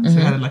playground. So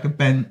I had like a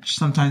bench.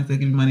 Sometimes they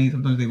give me money,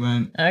 sometimes they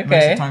won't. Okay.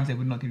 Most of the times they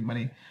would not give me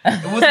money.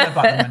 It wasn't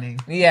about the money.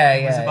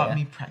 It was about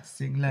me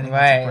practicing, learning how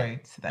to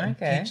braid, so that in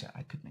the future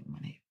I could make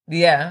money.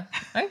 Yeah.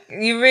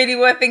 You really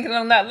were thinking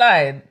on that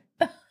line.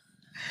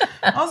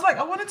 I was like,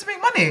 I wanted to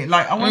make money.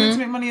 Like, I wanted to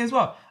make money as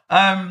well.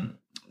 But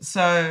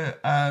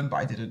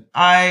I didn't.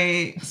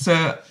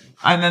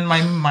 And then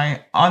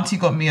my auntie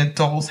got me a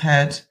doll's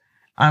head.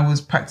 I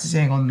was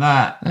practicing on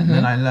that, and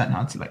then I learned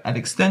how to like add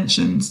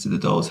extensions to the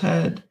doll's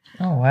head.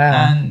 Oh, wow.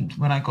 And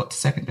when I got to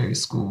secondary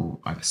school,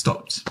 I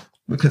stopped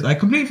because I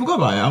completely forgot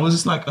about it. I was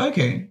just like,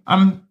 okay,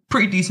 I'm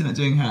pretty decent at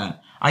doing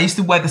hair. I used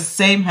to wear the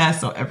same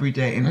hairstyle every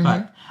day. In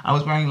fact, I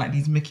was wearing like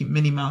these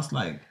Minnie Mouse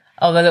like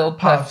the little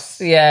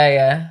puffs.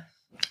 Yeah.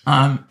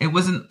 I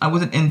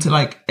wasn't into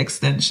like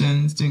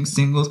extensions, doing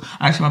singles.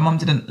 Actually, my mom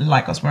didn't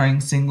like us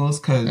wearing singles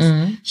because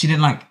she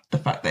didn't like the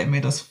fact that it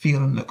made us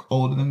feel and look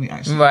older than we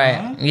actually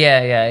were.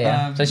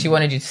 Yeah. So she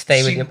wanted you to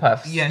stay with your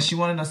puffs. Yeah, she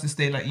wanted us to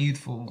stay like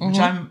youthful, which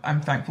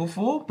I'm thankful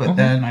for. But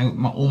then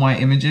all my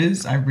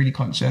images, I really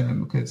can't share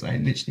them because I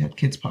literally had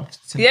kids puffs.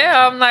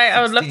 I'm like,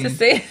 I would love to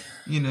see.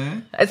 You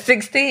know, at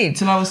 16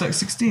 till I was like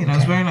 16, I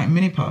was wearing like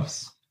mini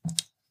puffs.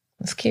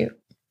 That's cute.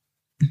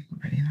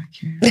 Really not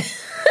cute.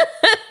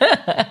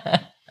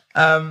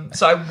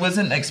 So I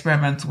wasn't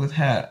experimental with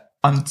hair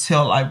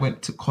until I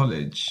went to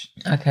college.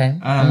 Okay.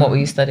 And what were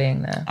you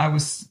studying there? I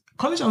was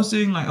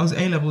doing like, I was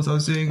A-levels. I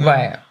was doing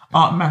right.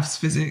 Art, maths,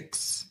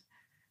 physics,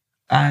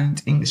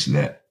 and English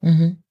lit.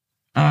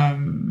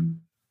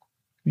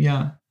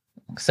 Yeah.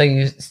 So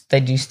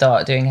did you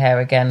start doing hair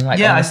again,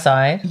 like on the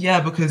side? Yeah,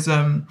 because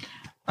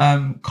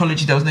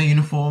college there was no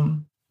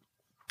uniform,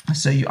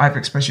 so you either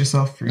express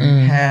yourself through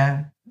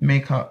hair,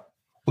 makeup,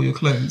 or your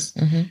clothes.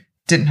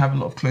 Didn't have a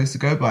lot of clothes to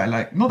go by.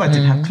 Like, not that I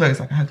didn't have clothes,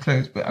 like I had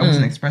clothes, but I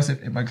wasn't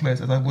expressive in my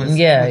clothes as I was with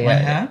my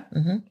hair.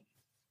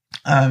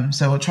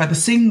 So I'll try the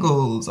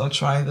singles, I'll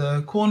try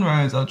the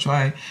cornrows, I'll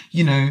try,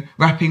 you know,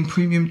 wrapping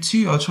premium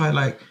 2, I'll try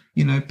like,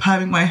 you know,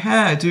 perming my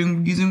hair,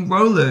 using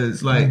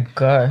rollers. Like, oh,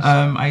 gosh.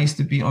 I used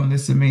to be on there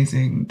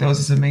was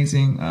this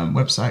amazing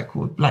website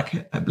called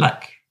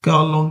Black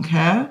Girl Long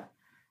Hair.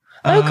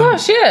 Oh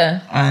gosh,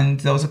 yeah.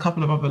 And there was a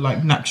couple of other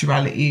like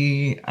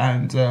Naturality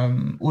and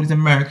all these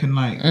American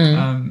like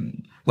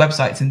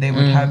websites, and they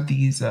would have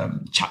these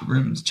chat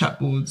rooms, chat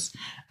boards,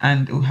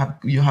 and you'll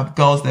have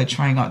girls there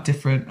trying out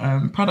different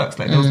products.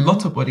 Like there was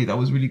Lotta Body that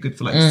was really good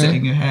for like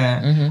setting your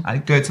hair.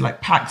 I'd go to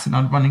like Pax and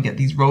I'd run and get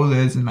these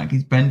rollers and like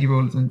these bendy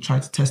rollers and try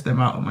to test them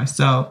out on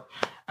myself.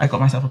 I got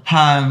myself a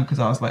perm because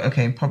I was like,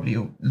 okay, probably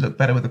it'll look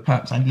better with a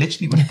perm. So I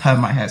literally would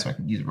perm my hair so I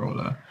could use a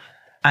roller.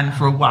 And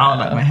for a while,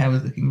 like my hair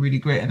was looking really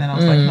great. And then I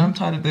was like, no, I'm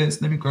tired of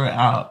this. Let me grow it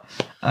out.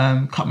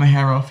 Cut my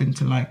hair off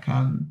into like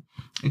a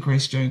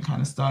Grace Jones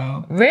kind of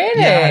style.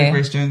 Really? Yeah, I had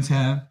Grace Jones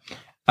hair.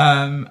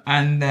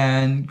 And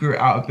then grew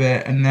it out a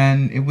bit. And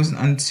then it wasn't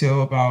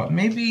until about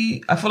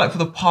maybe, I feel like for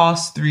the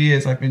past 3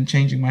 years, I've been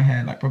changing my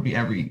hair like probably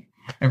every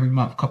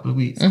month, couple of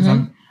weeks.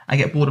 Because I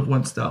get bored of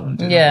one style. And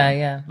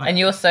yeah. Like, and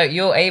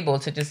you're able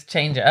to just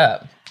change it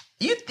up.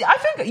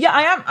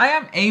 I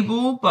am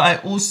able, but I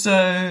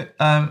also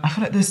I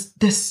feel like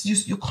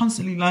you're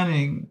constantly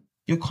learning.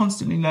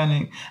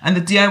 And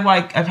the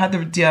DIY, I've had the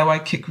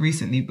DIY kick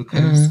recently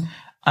because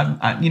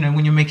you know,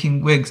 when you're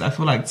making wigs, I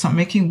feel like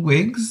making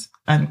wigs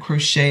and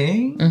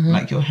crocheting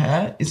like your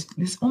hair is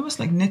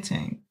almost like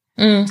knitting.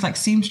 It's like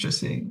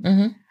seamstressing.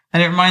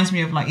 And it reminds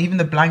me of like even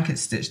the blanket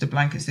stitch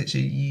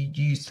you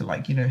use to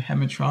like, you know,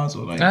 hem a trouser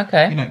or like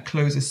you know,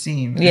 close a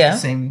seam. It's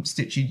the same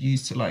stitch you'd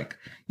use to like,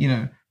 you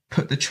know,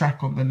 put the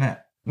track on the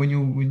net when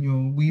you're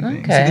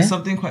weaving. So there's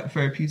something quite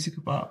therapeutic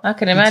about I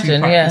can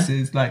imagine, the two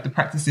practices, like the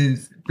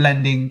practices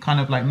blending, kind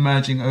of like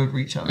merging over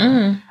each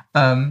other.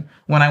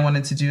 When I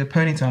wanted to do a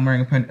ponytail, I'm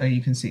wearing a ponytail. Oh,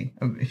 you can see.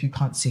 If you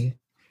can't see,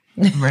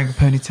 I'm wearing a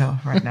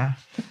ponytail right now.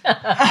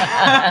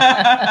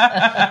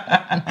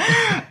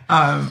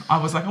 I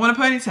was like, I want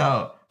a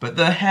ponytail, but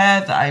the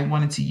hair that I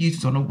wanted to use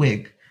was on a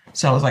wig.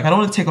 So I was like, I don't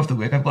want to take off the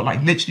wig. I've got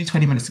like literally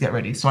 20 minutes to get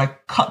ready. So I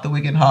cut the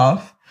wig in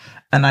half,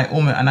 and I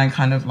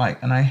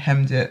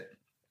hemmed it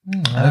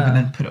over and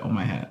then put it on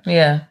my head.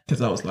 Yeah.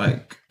 Because I was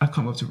like, I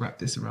can't wait to wrap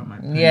this around my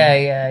pony.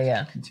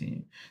 Yeah.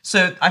 Continue.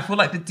 So I feel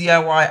like the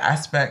DIY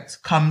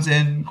aspect comes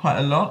in quite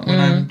a lot when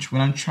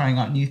I'm trying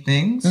out new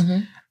things.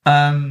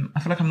 I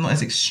feel like I'm not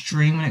as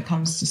extreme when it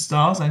comes to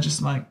styles. I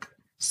just like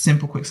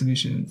simple, quick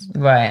solutions.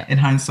 Right. In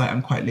hindsight,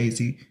 I'm quite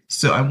lazy.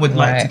 So I would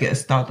like to get a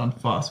style done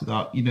fast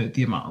without,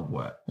 the amount of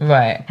work.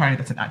 Right. Apparently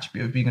that's an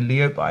attribute of being a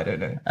Leo, but I don't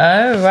know.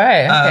 Oh,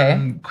 right.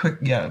 Okay.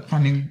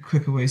 Finding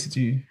quicker ways to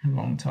do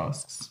long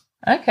tasks.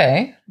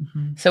 Okay.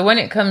 So when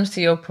it comes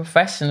to your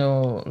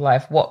professional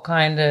life, what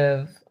kind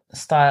of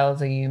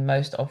styles are you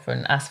most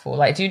often asked for?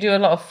 Like, do you do a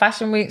lot of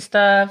fashion week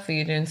stuff? Are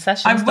you doing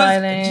session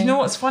styling? Do you know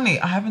what's funny?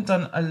 I haven't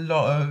done a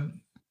lot of...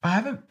 I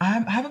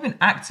haven't been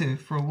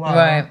active for a while.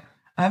 Right.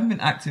 I haven't been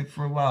active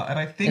for a while, and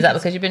I think... Is that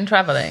because you've been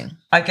traveling?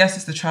 I guess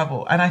it's the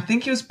travel. And I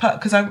think it was...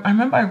 Because I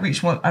remember I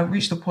reached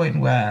the point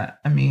where,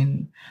 I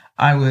can't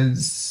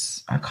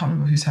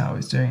remember whose hair I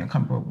was doing. I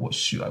can't remember what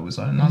shoot I was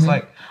on. And I was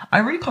like, I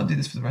really can't do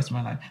this for the rest of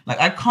my life.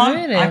 Like, I can't...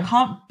 Really? I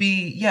can't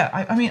be... Yeah,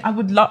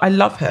 I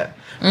love hair.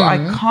 But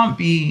I can't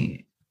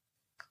be...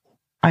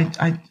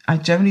 I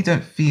generally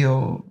don't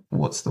feel...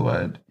 What's the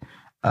word?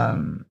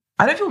 I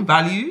don't feel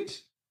valued.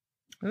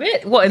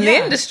 Really? What, in the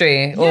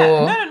industry? Yeah,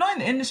 or? no, not in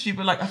the industry,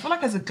 but like I feel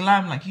like as a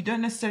glam, like you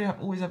don't necessarily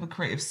always have a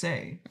creative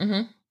say.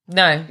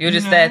 No, you're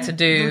just there to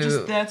do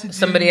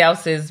somebody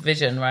else's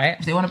vision, right?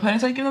 If they want a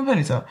ponytail, you give them a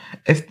ponytail.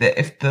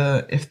 If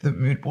the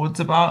mood board's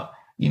about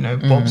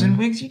bobs and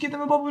wigs, you give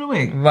them a bob and a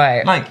wig.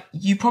 Right. Like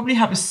you probably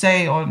have a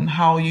say on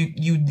how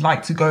you'd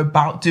like to go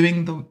about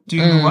doing the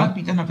work.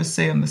 You don't have a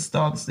say on the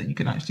styles that you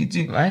can actually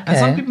do. Okay. And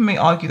some people may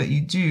argue that you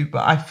do,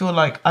 but I feel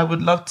like I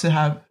would love to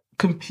have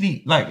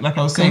complete, like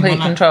I was saying,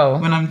 control.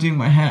 When I'm doing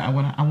my hair, I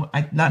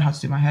learned how to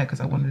do my hair because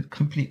I wanted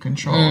complete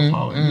control of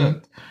how it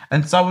looked,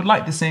 and so I would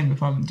like the same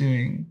if I'm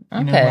doing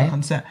work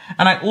on set.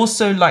 And I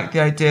also like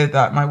the idea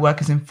that my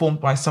work is informed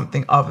by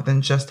something other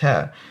than just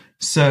hair.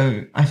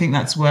 So I think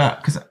that's where,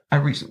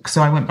 because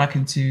I went back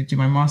into do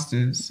my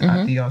masters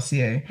at the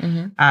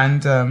RCA,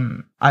 and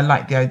I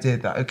like the idea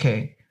that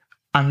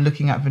I'm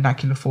looking at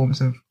vernacular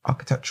forms of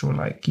architectural,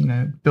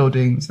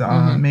 buildings that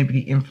are maybe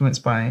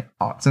influenced by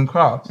arts and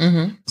crafts.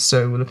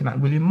 So we're looking at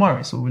William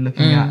Morris, or we're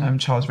looking at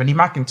Charles Rennie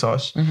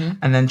Mackintosh,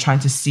 and then trying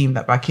to seam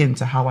that back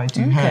into how I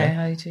do hair.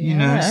 How you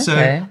do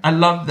So I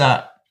love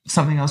that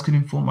something else could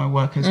inform my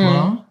work as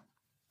well.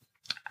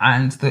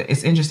 And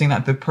it's interesting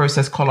that the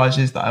process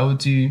collages that I will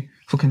do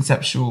for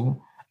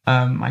conceptual,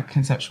 my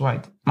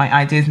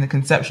ideas in the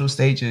conceptual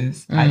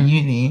stages at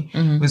uni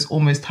was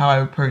almost how I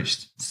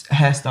approached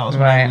hairstyles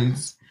when I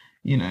was,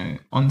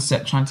 on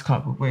set, trying to come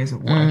up with ways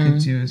of what I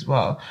could do as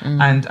well.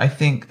 And I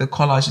think the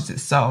collages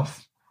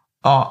itself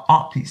are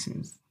art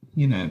pieces,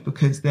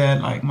 because they're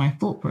like my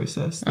thought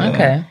process.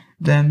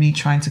 They're me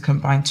trying to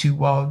combine two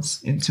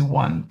worlds into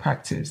one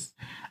practice.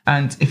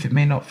 And if it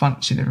may not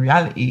function in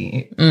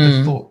reality,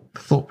 the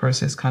thought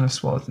process kind of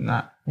swells in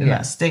that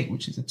state,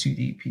 which is a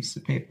 2D piece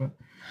of paper.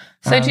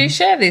 So do you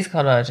share these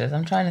collages?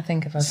 I'm trying to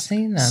think if I've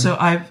seen them. So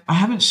I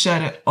haven't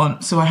shared it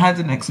on. So I had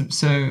an exhibit.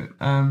 So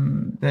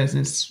there's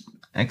this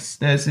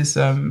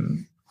I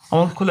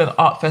want to call it an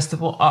art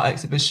festival, art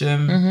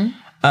exhibition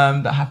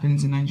that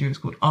happens in Nigeria. It's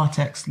called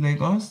Artex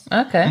Lagos.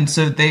 Okay. And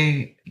so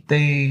they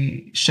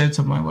showed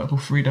some of my work. Well,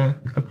 Frida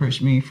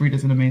approached me.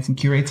 Frida's an amazing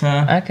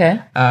curator. Okay.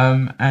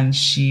 And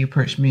she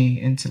approached me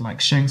into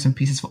like showing some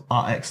pieces for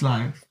ArtX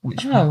Live,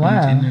 which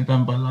happened in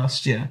November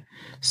last year.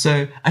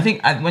 So I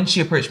think when she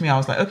approached me, I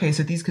was like, okay,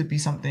 so these could be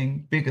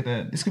something bigger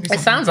than this. Could be.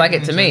 It sounds like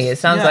it to me. It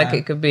sounds like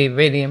it could be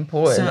really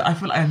important. So I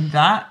feel like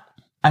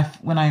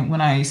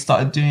when I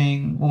started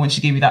doing, when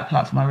she gave me that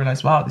platform, I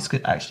realized, wow, this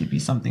could actually be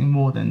something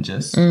more than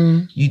just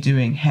you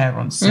doing hair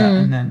on set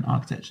and then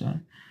architectural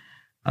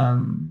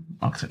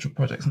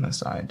projects on the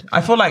side.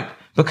 I feel like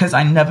because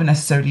I never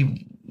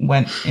necessarily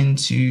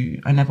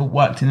I never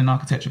worked in an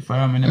architecture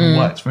firm, I never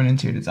worked for an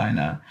interior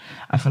designer.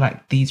 I feel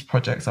like these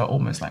projects are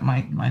almost like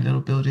my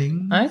little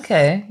building.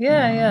 Okay.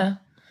 Yeah.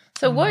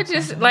 So where do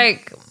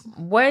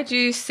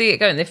you see it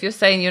going? If you're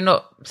saying you're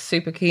not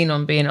super keen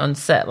on being on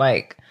set,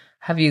 like,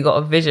 have you got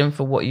a vision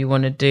for what you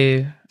want to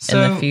do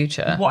in the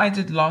future? What I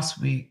did last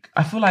week,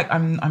 I feel like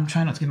I'm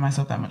trying not to give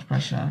myself that much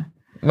pressure.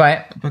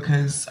 Right.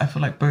 Because I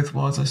feel like both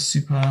worlds are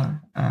super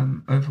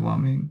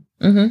overwhelming.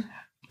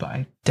 But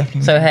I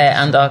definitely... So hair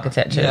and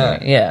architecture.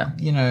 Yeah.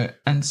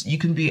 And you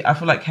can be... I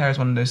feel like hair is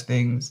one of those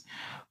things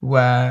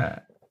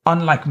where,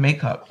 unlike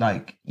makeup,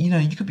 like,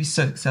 you could be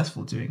so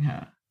successful doing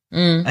hair.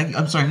 Like,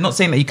 I'm sorry, I'm not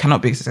saying that you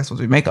cannot be successful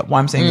doing makeup. What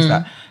I'm saying is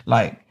that,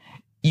 like,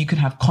 you can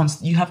have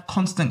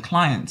constant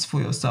clients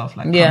for yourself,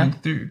 like coming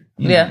through.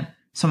 You know?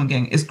 someone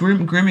getting it's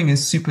grooming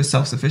is super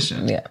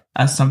self-sufficient. Yeah.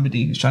 As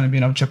somebody who's trying to be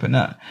an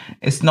entrepreneur,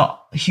 it's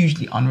not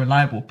hugely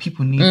unreliable.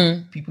 People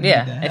need people.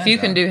 Yeah. Need their If hair you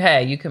can done. do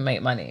hair, you can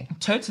make money.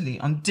 Totally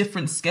on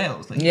different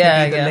scales. Like you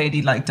Yeah, could be the yeah.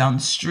 lady like down the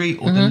street,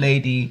 or the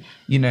lady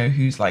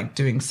who's like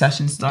doing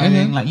session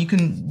styling. Like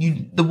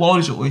the world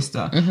is your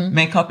oyster.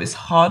 Makeup is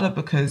harder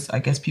because I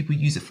guess people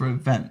use it for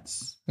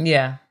events.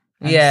 Yeah.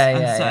 And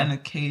certain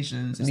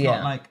occasions. It's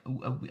not like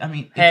I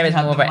mean, if Hair you is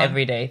have more of the an money,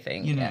 everyday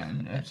thing.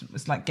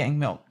 it's like getting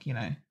milk.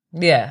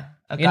 Yeah.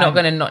 You're guy- not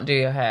going to not do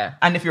your hair.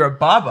 And if you're a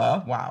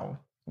barber, wow,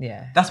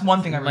 yeah. that's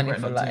one thing I Money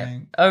regret for not life.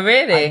 doing. Oh,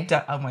 really?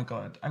 Oh my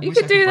god! I You wish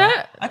could I do barb.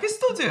 that. I could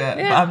still do it,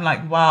 Yeah. but I'm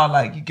like, wow,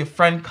 like your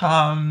friend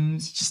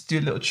comes, just do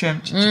a little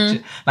trim.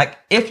 Like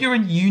if you're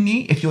in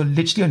uni, if you're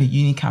literally on a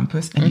uni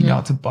campus and you know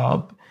how to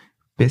barb,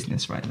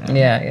 business right now.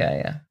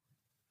 Yeah.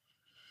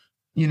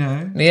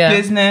 Yeah.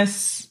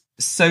 Business,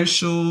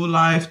 social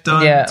life,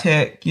 done, Yeah.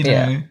 tick.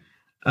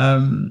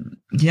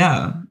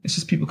 It's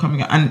just people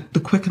coming out and the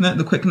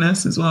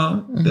quickness as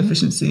well, the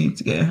efficiency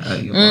to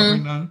get your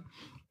barbering done.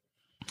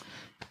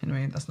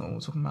 Anyway, that's not what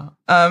we're talking about.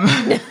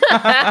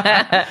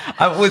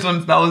 I've always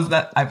wanted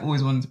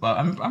to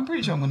barb. I'm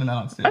pretty sure I'm going to learn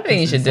how to do it. I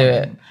think you should do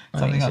it. I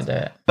think you should do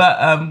it.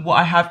 But what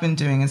I have been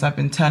doing is I've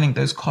been turning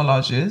those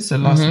collages. So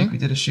last week we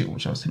did a shoot,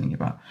 which I was telling you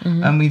about,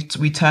 and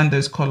we turned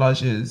those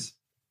collages.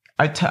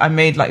 I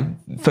made like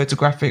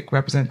photographic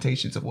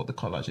representations of what the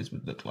collages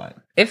would look like.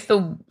 If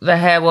the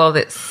hair world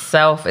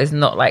itself is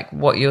not like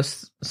what you're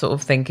sort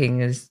of thinking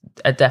is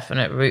a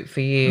definite route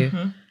for you,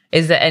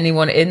 is there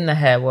anyone in the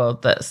hair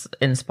world that's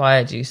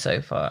inspired you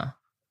so far?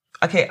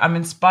 Okay, I'm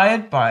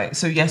inspired by.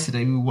 So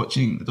yesterday we were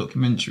watching the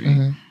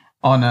documentary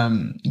on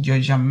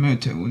Yohji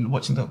Yamamoto. We were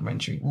watching the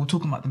documentary. We were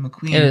talking about the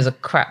McQueen. It was a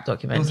crap It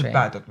documentary. was a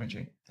bad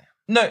documentary.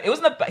 No, it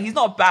wasn't he's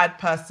not a bad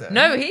person.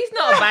 No, he's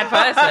not a bad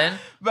person.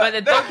 but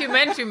the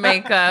documentary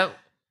maker,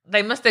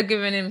 they must have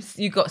given him.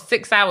 You got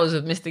 6 hours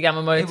of Mr.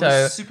 Yamamoto. It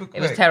was super quick.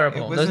 It was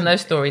terrible. There was no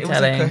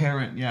storytelling. It was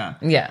coherent, yeah.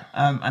 Yeah.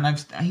 And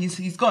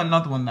he's got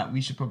another one that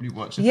we should probably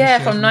watch. Yeah,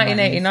 from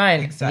 1989.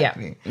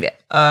 Exactly. Yeah.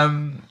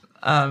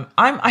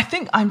 I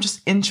think I'm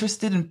just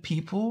interested in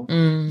people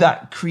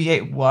that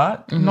create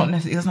work. Not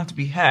necessarily. It doesn't have to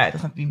be hair. It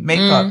doesn't have to be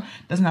makeup.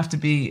 It doesn't have to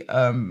be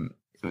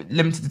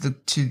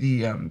limited to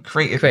the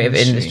creative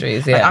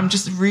industries. Yeah. Like,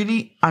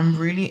 I'm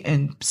really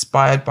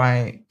inspired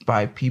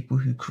by people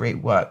who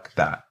create work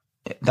that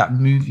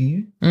move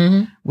you,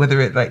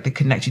 whether it like they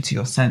connect you to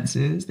your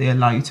senses, they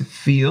allow you to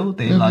feel,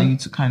 they allow you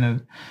to kind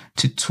of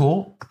to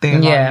talk, they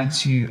allow you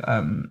to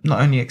not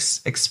only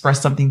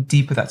express something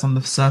deeper that's on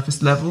the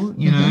surface level,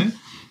 you know,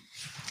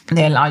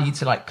 they allow you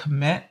to like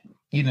commit.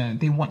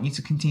 They want you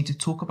to continue to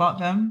talk about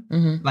them,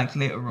 like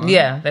later on.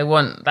 Yeah,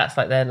 that's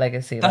like their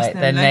legacy. That's like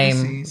their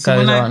legacy. name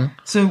goes on.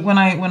 So when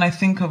I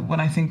think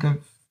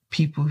of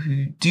people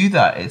who do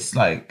that, it's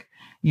like,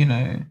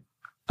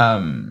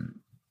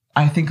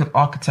 I think of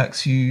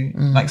architects who,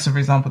 like, so for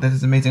example, there's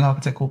this amazing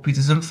architect called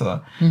Peter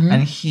Zumthor,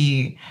 and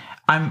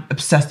I'm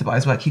obsessed about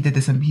his work. He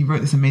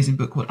wrote this amazing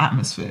book called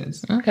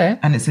Atmospheres. Okay.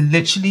 And it's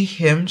literally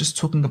him just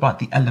talking about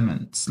the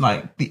elements,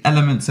 like the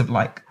elements of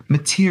like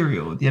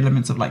material, the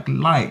elements of like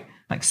light,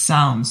 like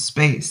sound,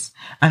 space.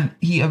 And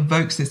he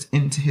evokes this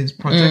into his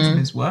projects and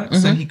his work.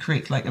 So he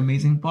creates like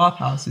amazing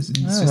bathhouses and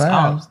Swiss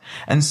Alps.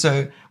 And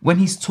so when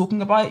he's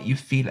talking about it, you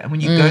feel it. And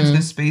when you go into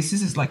those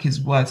spaces, it's like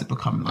his words have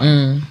become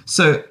like.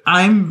 So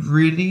I'm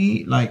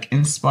really like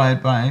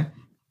inspired by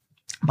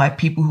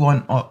people who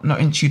are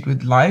not in tune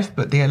with life,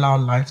 but they allow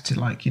life to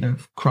like,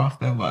 craft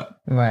their work.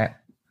 Right.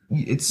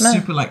 It's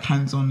super like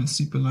hands-on. It's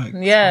super like.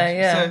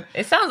 Yeah. So,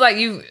 it sounds like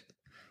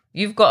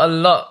you've got a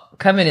lot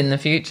coming in the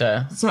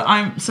future.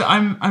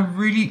 I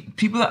really,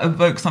 people that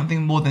evoke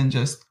something more than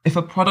just, if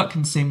a product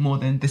can say more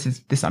than this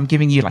is this, I'm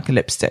giving you like a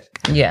lipstick.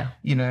 Yeah.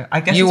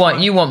 I guess you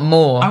want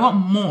more. I want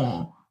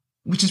more,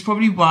 which is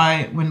probably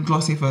why when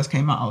Glossier first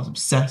came out, I was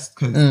obsessed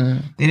because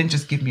they didn't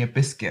just give me a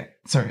biscuit.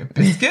 Sorry, a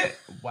biscuit?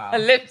 Wow. A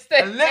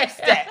lipstick. A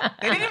lipstick.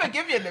 They didn't even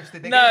give me a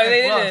lipstick. No,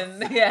 they gloss.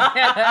 didn't.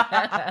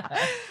 Yeah.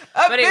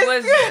 But it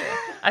was,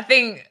 I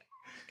think,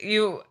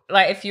 you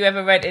like if you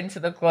ever read Into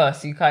the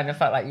Gloss, you kind of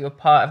felt like you were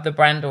part of the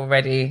brand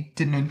already.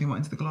 Didn't know anything about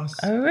Into the Gloss.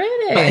 Oh,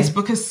 really? But it's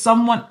because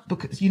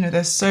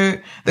there's so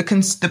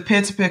the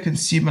peer-to-peer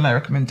consumer like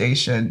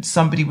recommendation.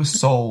 Somebody was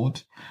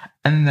sold,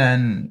 and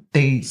then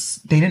they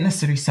didn't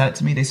necessarily sell it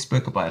to me. They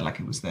spoke about it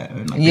like it was their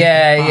own. Like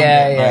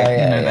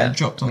that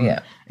dropped on.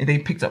 Yeah. They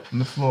picked up from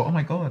the floor. Oh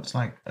my god, it's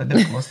like a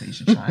lip gloss that you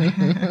should try.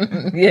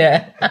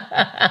 Yeah.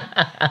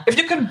 If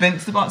you're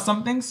convinced about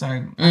something,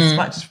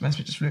 my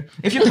speech just flew.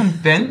 If you're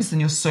convinced and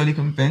you're solely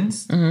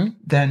convinced,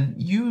 then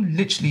you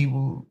literally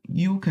will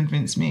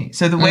convince me.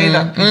 So the way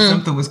that Peter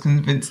Zumthor was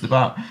convinced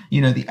about,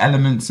 the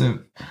elements of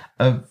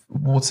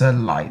water,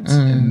 light,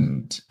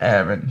 and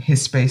air, and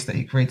his space that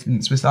he created in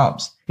the Swiss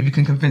Alps, if you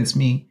can convince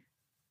me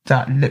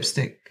that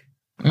lipstick,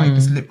 like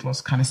this lip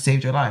gloss, kind of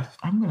saved your life,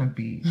 I'm gonna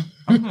be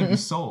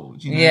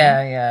sold.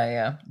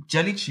 Yeah.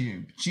 Jelly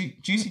tube,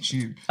 juicy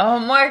tube. Oh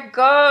my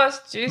gosh,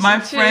 juicy My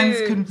tube.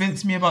 friends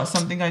convinced me about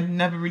something I'd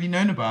never really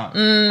known about,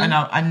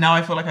 and now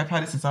I feel like I've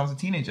had it since I was a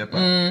teenager.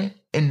 But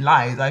in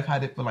lies, I've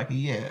had it for like a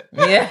year.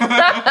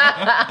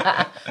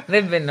 Yeah.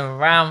 They've been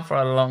around for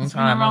a long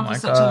time. Been around for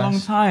such a long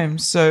time.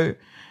 So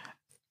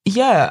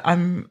yeah,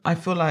 I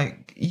feel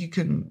like you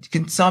can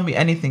tell me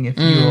anything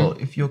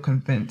if you're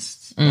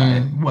convinced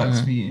that it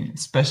works for you,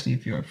 especially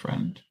if you're a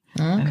friend.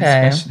 And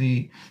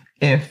especially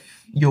if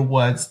your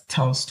words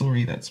tell a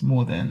story that's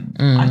more than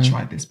I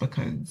tried this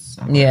because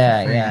I got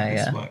it for free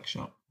at this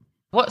workshop.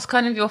 What's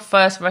kind of your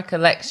first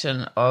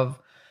recollection of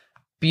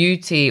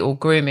beauty or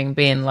grooming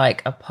being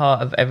like a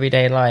part of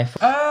everyday life?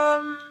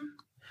 I'm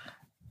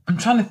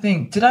trying to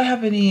think. Did I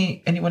have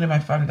anyone in my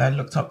family that I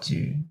looked up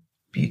to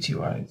beauty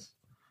wise?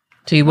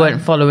 So you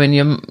weren't following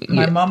your...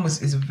 My mum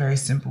is a very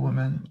simple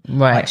woman.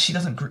 Right. Like she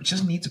doesn't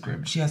need to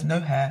groom. She has no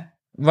hair.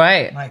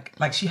 Right.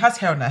 Like she has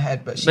hair on her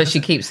head, but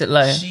she keeps it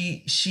low.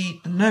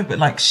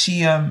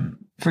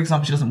 For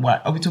example, she doesn't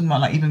wax. Are we talking about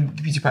like even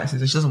beauty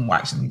practices? She doesn't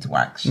wax. She doesn't need to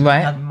wax. She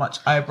doesn't have much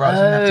eyebrows.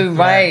 Oh,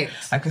 right.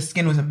 Like her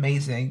skin was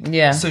amazing.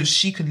 Yeah. So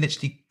she could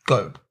literally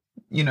go,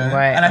 you know.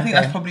 Right. And I think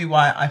that's probably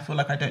why I feel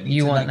like I don't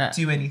need to like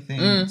do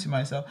anything to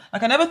myself.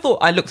 Like I never thought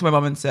I looked at my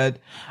mum and said,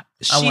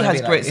 she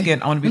has great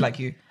skin. I want to be like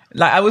you.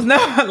 Like I was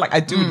never like,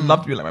 I do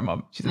love to be like my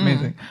mum. She's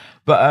amazing.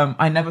 But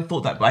I never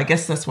thought that. But I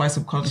guess that's why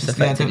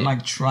subconsciously I don't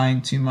like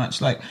trying too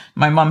much. Like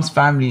my mum's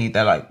family,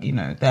 they're like, you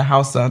know, they're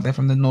Hausa, they're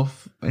from the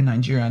north in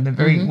Nigeria, and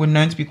they're we're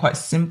known to be quite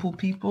simple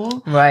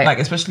people. Right. Like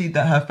especially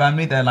her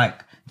family, they're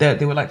like,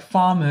 they were like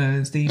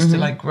farmers. They used to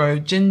like grow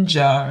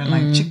ginger and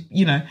like,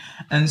 you know.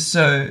 And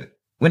so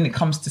when it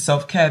comes to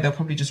self-care, they'll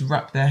probably just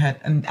wrap their head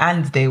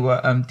and they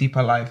were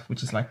Deeper Life,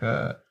 which is like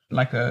a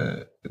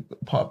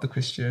part of the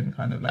Christian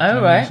kind of like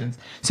denominations.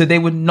 So they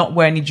would not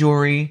wear any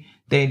jewelry.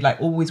 They'd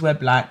like always wear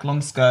black,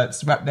 long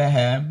skirts, wrap their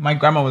hair. My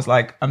grandma was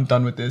like, I'm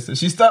done with this. So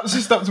she stopped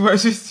wearing,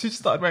 she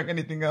started wearing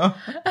anything else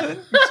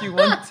she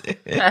wanted.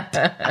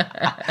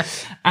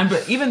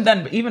 But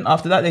even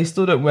after that, they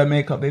still don't wear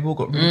makeup. They've all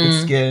got really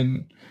good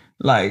skin.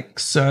 Like,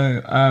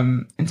 so,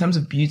 in terms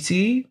of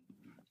beauty,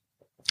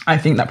 I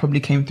think that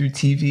probably came through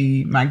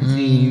TV,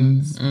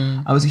 magazines.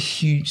 I was a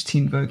huge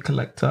Teen Vogue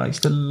collector. I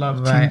used to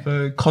love Teen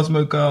Vogue,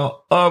 Cosmo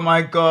Girl. Oh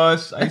my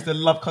gosh. I used to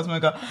love Cosmo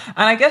Girl. And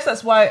I guess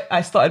that's why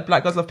I started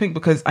Black Girls Love Pink,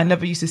 because I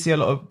never used to see a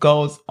lot of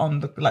girls on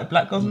the, like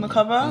black girls on the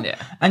cover.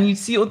 Yeah. And you'd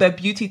see all their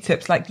beauty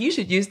tips, like you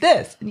should use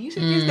this and you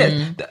should use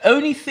this. The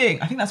only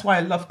thing, I think that's why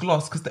I love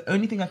gloss, because the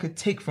only thing I could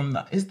take from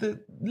that is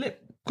the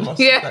lip gloss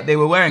that they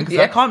were wearing, because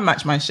I can't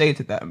match my shade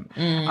to them.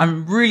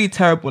 I'm really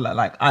terrible at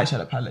like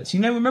eyeshadow palettes.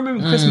 You know, remember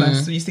in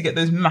Christmas we used to get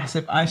those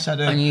massive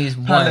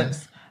eyeshadow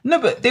palettes. No,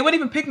 but they weren't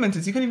even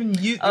pigmented. So you couldn't even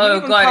use.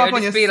 Oh god, it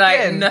would just be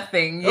like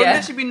nothing. It would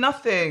literally be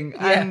nothing.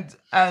 Yeah.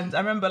 And I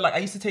remember like I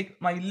used to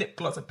take my lip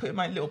gloss, I put it in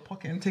my little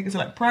pocket and take it to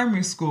like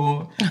primary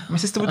school. My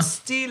sister would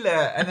steal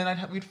it, and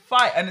then we'd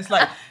fight. And it's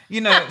like, you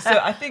know. So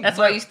I think that's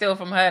why you steal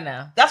from her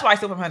now. That's why I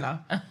steal from her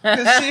now.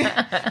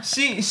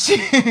 Because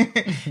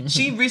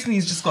she recently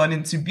has just gone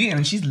into beauty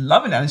and she's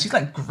loving it, and she's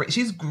like great.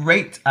 She's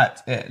great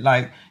at it.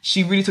 Like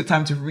she really took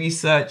time to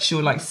research.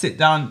 She'll like sit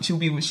down.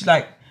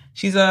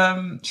 She has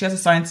a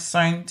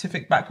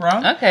scientific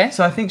background. Okay.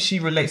 So I think she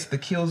relates to the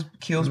Kiehl's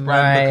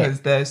brand,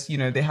 because there's, you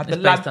know, they have the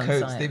lab coats.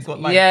 Science. They've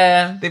got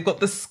like, they've got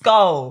the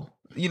skull.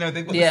 You know,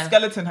 they've got the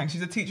skeleton hanging.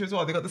 She's a teacher as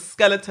well. They've got the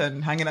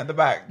skeleton hanging at the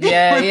back.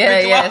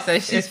 Yeah. So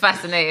she's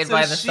fascinated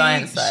by the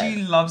science side.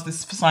 She loves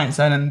this science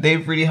side, and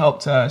they've really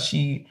helped her.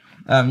 She,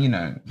 you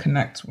know,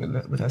 connect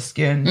with her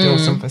skin, deal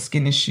with some of her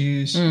skin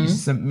issues. She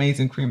uses an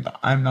amazing cream that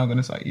I'm now going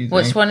to start using.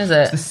 Which one is it?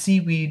 It's the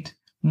seaweed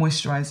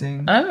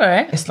moisturizing. Oh,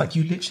 right. It's like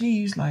you literally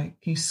use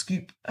you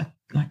scoop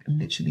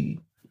literally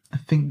a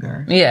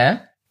finger.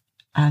 Yeah.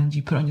 And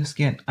you put it on your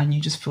skin and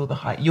you just feel the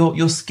height.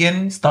 Your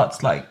skin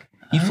starts like,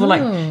 you feel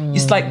like,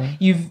 it's like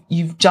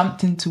you've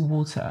jumped into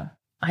water.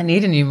 I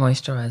need a new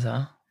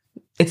moisturizer.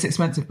 It's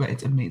expensive, but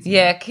it's amazing.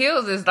 Yeah,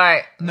 Kiehl's is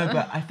like... No,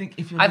 but I think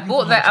if you're... I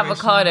bought that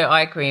avocado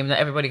eye cream that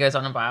everybody goes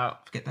on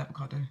about. Forget the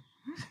avocado.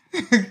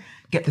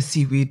 Get the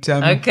seaweed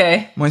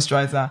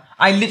moisturizer.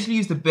 I literally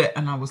used a bit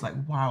and I was like,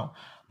 wow,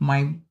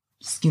 my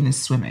skin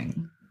is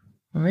swimming.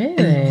 Really?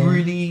 And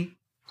really,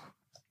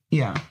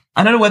 yeah.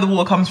 I don't know where the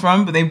water comes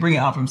from, but they bring it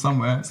out from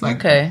somewhere. It's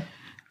like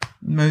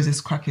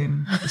Moses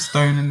cracking the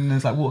stone and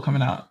there's like water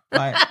coming out.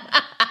 Like,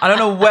 I don't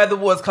know where the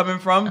water's coming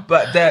from,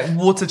 but the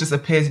water just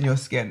appears in your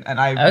skin, and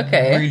I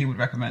really would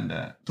recommend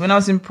it. When I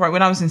was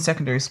in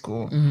secondary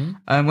school,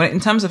 in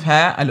terms of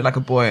hair, I looked like a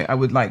boy. I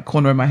would like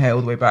corner my hair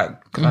all the way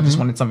back because I just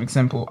wanted something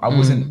simple. I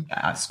wasn't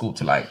at school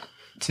to look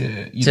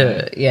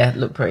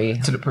pretty.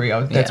 To look pretty. I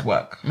was there to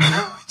work,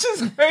 which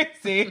is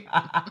crazy.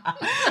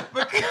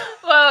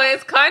 Well,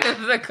 it's kind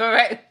of the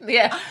correct,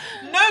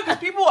 No, because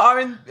people are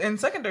in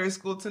secondary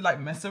school to like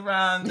mess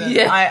around,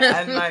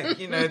 and like,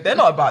 you know, they're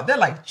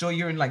like, Joy,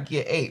 you're in like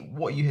year 8.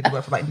 What are you here to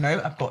work for? Like,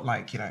 no, I've got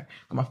like, you know,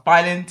 got my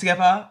filing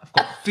together. I've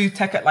got food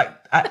tech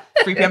at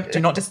 3 p.m. Do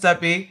not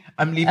disturb me.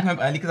 I'm leaving home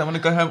early because I want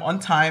to go home on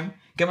time.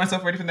 get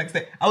myself ready for the next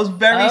day. I was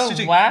very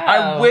strategic. Wow.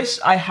 I wish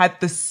I had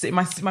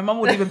my mum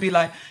would even be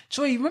like,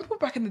 Joy, you remember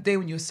back in the day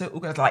when you were so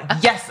organized? Like,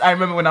 yes, I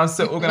remember when I was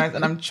so organized,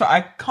 and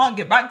I can't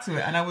get back to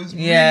it. And I was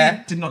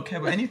really did not care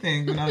about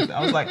anything. When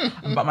I was like,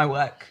 about my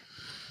work.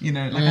 You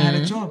know, like I had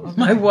a job. I was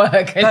My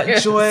work.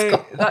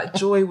 that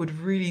joy would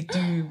really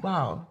do.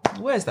 Wow,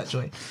 where's that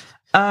joy?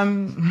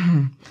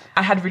 I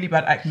had really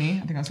bad acne. I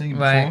think I was saying it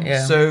before. Right,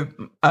 yeah. So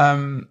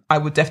I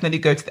would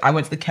definitely I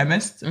went to the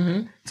chemist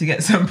to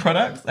get some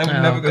products. I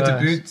would never go to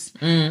Boots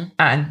and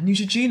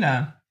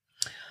Neutrogena.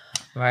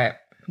 Right.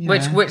 You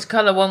Which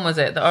color one was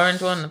it? The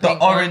orange one? The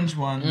pink orange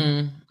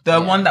one.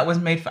 The one that was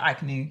made for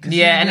acne.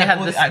 Yeah, and it had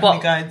the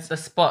spot, guides. the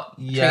spot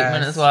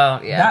treatment as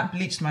well. Yeah, that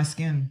bleached my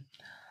skin.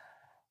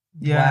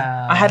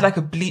 Yeah, wow. I had like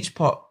a bleach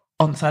pot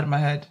on the side of my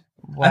head.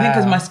 Wow. I think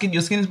because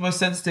your skin is more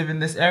sensitive in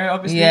this area,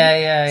 obviously.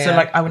 Yeah. So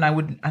like I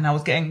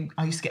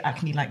used to get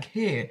acne like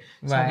here.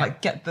 So I'd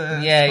like get the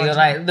you're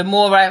like the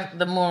more I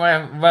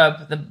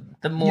rub,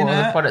 the more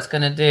the product's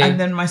gonna do. And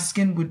then my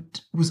skin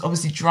was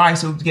obviously dry,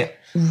 so it would get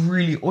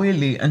really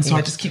oily, and so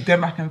I just keep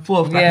going back and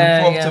forth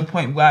to a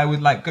point where I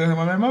would like go home.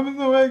 I'm like, Mum, it's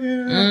not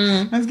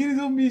working. My skin is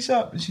all beat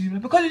up, and she's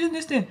like, because you did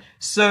this thing.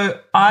 So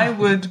I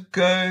would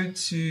go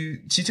to.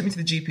 She took me to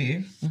the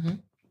GP.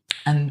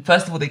 And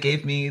first of all, they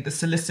gave me the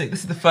salicylic. This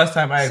is the first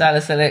time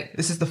salicylic.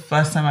 This is the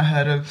first time I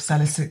heard of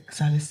salicylic.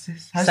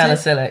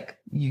 Salicylic.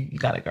 You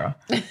got it, girl.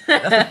 That's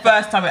the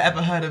first time I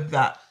ever heard of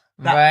that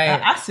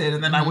acid.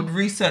 And then I would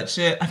research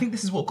it. I think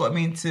this is what got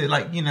me into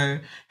like, you know,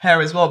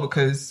 hair as well,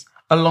 because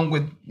along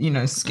with, you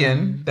know,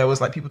 skin, there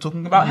was like people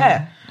talking about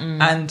hair.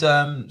 And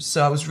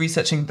so I was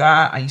researching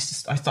that. I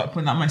started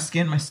putting that on my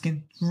skin. My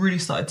skin really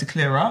started to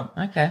clear up.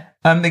 Okay.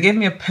 They gave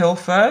me a pill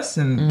first,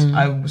 and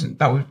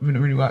that wouldn't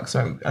really work.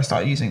 So I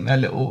started using their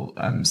little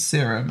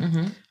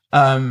serum.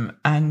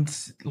 And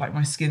like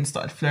my skin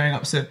started flaring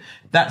up. So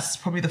that's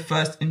probably the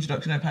first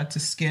introduction I've had to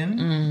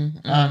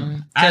skin.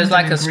 So it was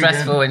like a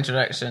stressful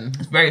introduction.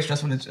 It's very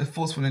stressful, a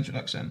forceful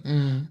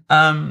introduction.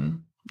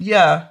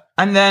 Yeah.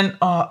 And then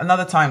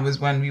another time was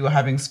when we were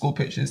having school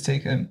pictures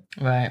taken.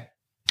 Right.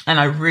 And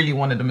I really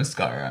wanted a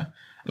mascara.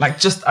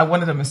 I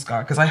wanted a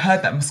mascara because I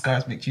heard that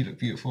mascaras make you look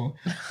beautiful.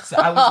 So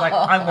I was like,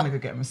 I'm going to go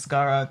get a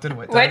mascara. Don't know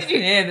what it does. Where did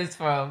you hear this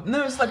from?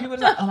 No, it's like people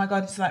were like, oh my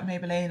God, it's like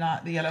Maybelline,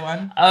 like the yellow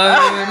one.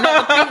 Oh,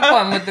 not the pink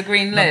one with the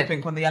green lid. Not the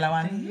pink one, the yellow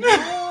one.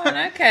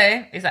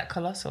 Okay. Is that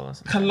Colossal or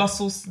something?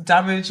 Colossal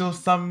damage or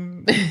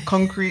some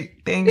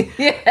concrete thing.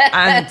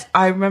 And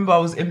I remember I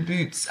was in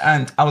Boots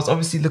and I was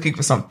obviously looking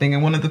for something,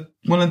 and one of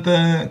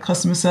the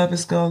customer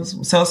service girls,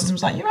 sales assistant,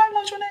 was like, you're right,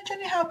 do you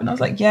want help? And I was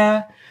like,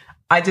 yeah.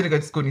 I didn't go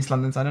to school in East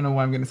London, so I don't know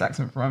where I'm getting this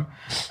accent from.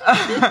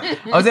 I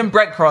was in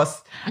Brett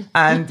Cross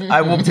and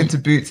I walked into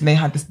Boots and they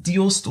had this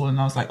Dior store, and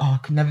I was like, oh, I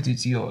could never do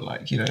Dior.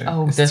 Like, you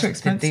know, it's too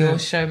expensive. The Dior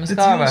Show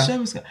mascara. The Dior Show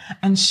mascara.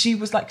 And she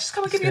was like, just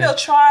come and give you a little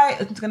try.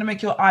 It's going to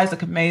make your eyes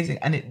look amazing.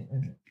 And it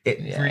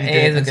really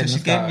did. And so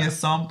she gave me a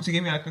sample. She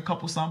gave me like a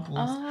couple samples.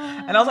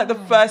 And I was like, the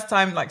first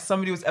time like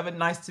somebody was ever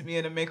nice to me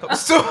in a makeup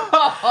store.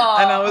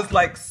 And I was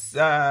like,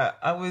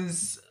 I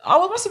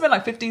must have been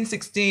like 15,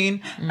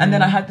 16. And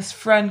then I had this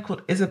friend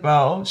called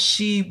Isabel.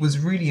 She was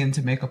really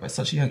into makeup at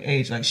such a young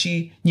age. Like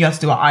she knew how to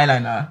do an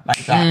eyeliner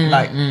like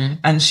that.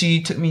 And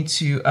she took me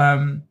to,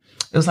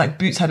 it was like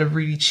Boots had a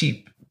really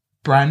cheap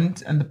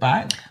brand in the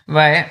back.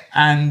 Right.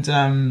 And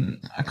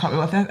I can't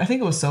remember. I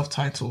think it was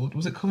self-titled.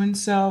 Was it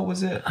Coincel?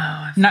 Was it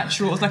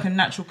Natural? It was like a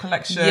natural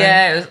collection.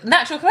 Yeah, it was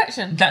Natural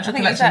Collection. Natural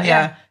Collection,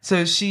 yeah.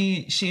 So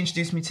she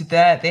introduced me to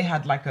there. They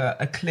had like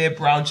a clear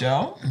brow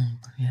gel.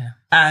 Yeah.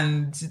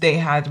 And they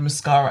had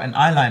mascara and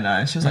eyeliner.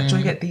 And she was like,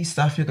 Joy, get these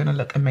stuff. You're going to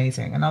look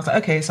amazing. And I was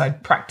like, okay. So I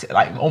practiced,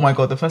 like, oh my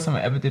God, the first time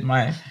I ever did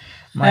my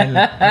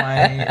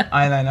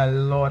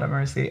eyeliner, Lord have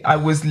mercy. I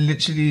was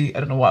literally,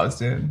 I don't know what I was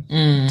doing.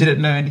 Didn't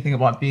know anything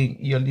about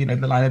being, you know,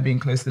 the liner being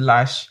close to the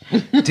lash.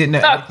 Didn't know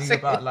anything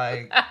about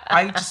like,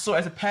 I just saw it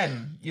as a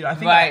pen. You know, I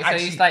think right, so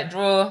you just like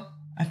draw.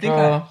 I think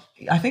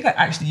I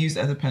actually used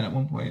it as a pen at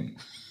one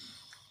point.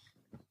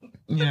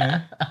 You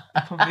know,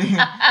 probably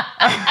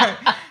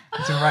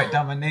to write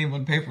down my name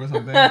on paper or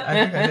something.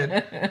 I think I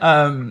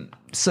did.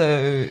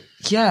 So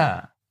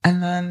yeah.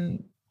 And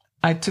then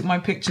I took my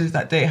pictures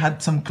that day,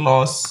 had some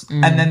gloss.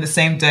 And then the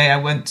same day I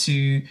went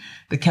to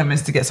the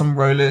chemist to get some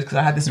rollers because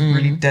I had this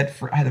really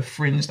I had a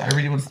fringe that I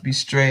really wanted to be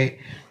straight.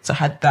 So I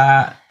had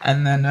that.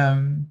 And then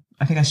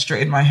I think I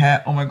straightened my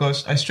hair. Oh my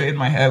gosh, I straightened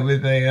my hair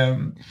with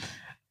a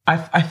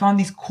I found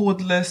these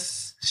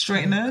cordless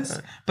straighteners.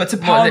 But to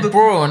power the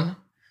Braun?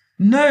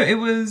 No,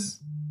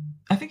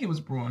 I think it was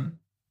Braun.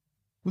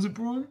 Was it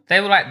Braun?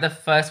 They were like the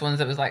first ones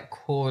that was like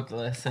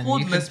cordless. And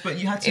but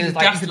you had to use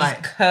like gas you could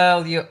light. just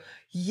curl your...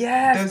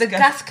 Yes, the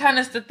gas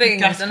canister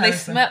things. And they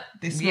smell...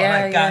 They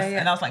smell like gas. Yeah.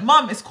 And I was like,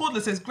 Mum, it's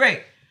cordless, it's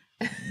great.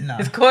 No.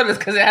 It's cordless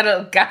because it had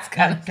a gas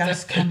canister.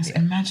 Gas canister.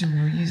 Imagine we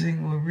were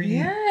really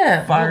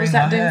what was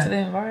that doing to the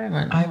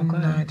environment? I have no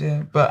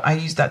idea. But I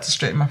used that to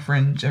straighten my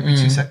fringe every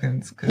 2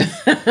 seconds because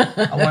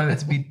I wanted it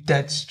to be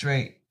dead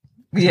straight.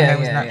 'cause my Yeah, hair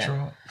was yeah,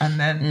 natural. And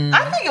then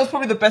I think it was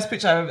probably the best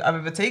picture I've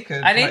ever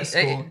taken. I for, need. like,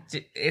 school.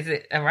 Is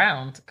it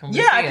around? Can we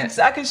Yeah,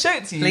 see I can show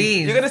it to you.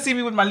 Please. You're gonna see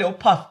me with my little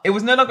puff. It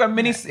was no longer a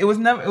mini. It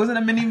wasn't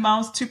a Minnie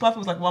Mouse 2 puff. It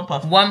was like 1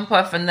 puff. One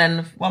puff and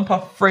then. 1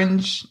 puff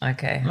fringe.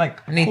 Okay.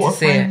 Like I need to quarter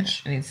see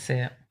fringe. it. I need to see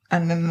it.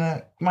 And then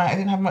I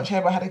didn't have much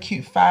hair, but I had a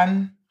cute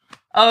fan.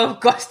 Oh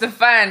gosh, the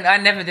fan! I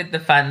never did the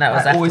fan. That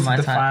was I after always my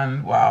did the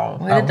time. fan. Wow.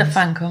 Where did the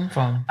fan come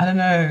from? I don't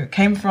know.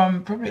 Came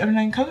from probably, I don't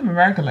know, it comes from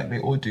America like they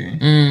all do.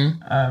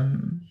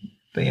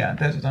 But yeah,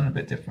 theirs was done a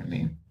bit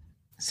differently.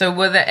 So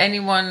were there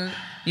anyone,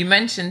 you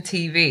mentioned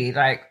TV,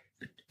 like,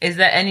 is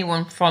there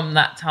anyone from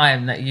that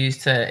time that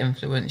used to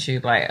influence you,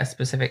 like a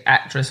specific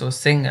actress or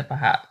singer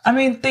perhaps? I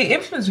mean, they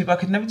influenced me, but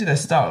I could never do their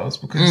styles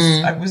because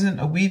I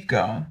wasn't a weave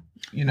girl.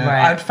 You know,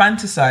 Right. I'd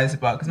fantasize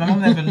about, because my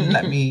mom never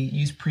let me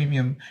use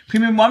premium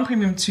 1,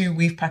 premium 2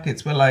 weave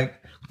packets were like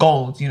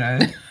gold, you know.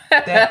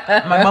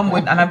 My mum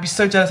would, and I'd be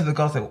so jealous of the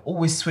girls that would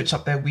always switch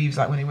up their weaves.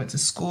 Like when they went to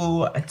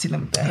school, I'd see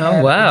them with their hair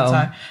all wow. the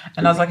time.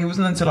 And I was like, it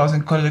wasn't until I was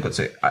in college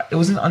it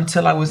wasn't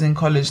until I was in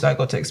college that I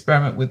got to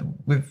experiment with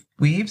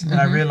weaves, and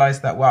I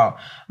realized that wow,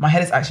 my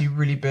head is actually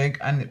really big,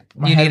 and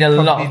my You head need a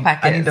lot probably- of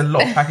packets. I need a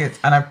lot of packets,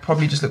 and I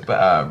probably just look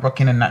better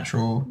rocking a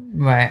natural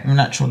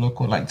look,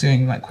 or like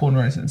doing like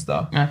cornrows and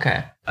stuff.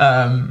 Okay.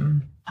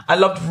 I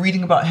loved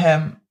reading about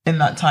hair in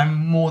that time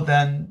more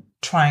than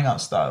trying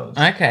out styles.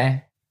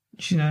 Okay.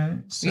 You know,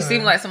 so You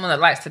seem like someone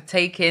that likes to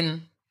take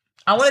in.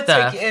 I want to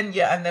stuff. take it in,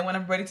 yeah, and then when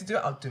I'm ready to do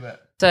it, I'll do it.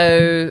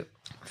 So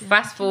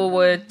fast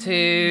forward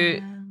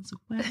to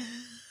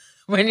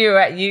when you were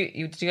at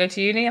did you go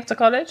to uni after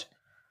college?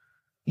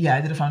 Yeah,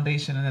 I did a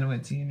foundation and then I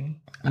went to uni.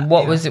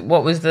 What was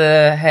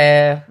the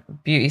hair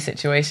beauty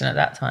situation at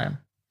that time?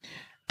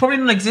 Probably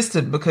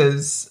non-existent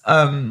because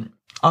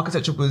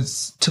architecture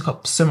took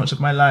up so much of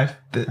my life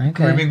that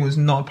grooming was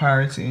not a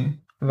priority.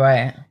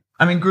 Right.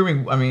 I mean,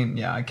 grooming. I mean,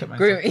 yeah, I kept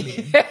myself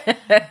clean,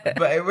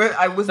 but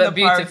I wasn't a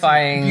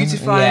beautifying, priority.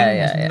 Beautifying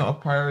yeah. was not a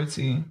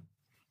priority.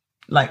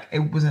 Like it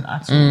wasn't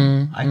at all.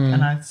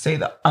 And I'd say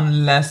that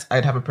unless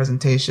I'd have a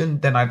presentation,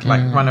 then I'd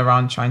like run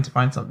around trying to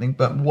find something.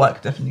 But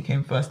work definitely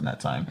came first in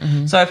that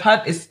time. So I've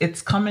had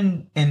it's come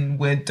in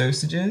weird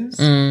dosages.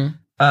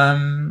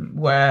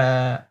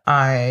 Where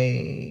I'm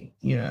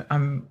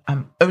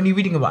only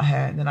reading about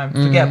hair, and then I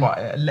forget about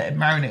it, let it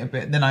marinate a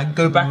bit, then I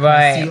go back and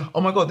I see,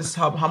 oh my god, this is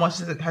how much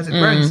has it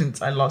grown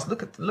since I last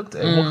looked at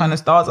it, what kind of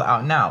stars are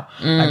out now,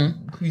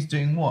 like who's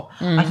doing what.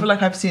 I feel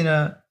like I've seen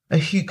a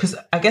huge, because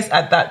I guess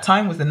at that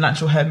time was the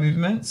natural hair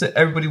movement, so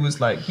everybody was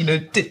like, you know,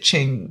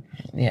 ditching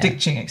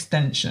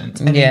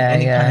extensions, any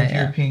kind of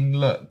European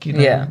look, you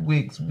know,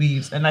 wigs,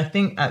 weaves, and I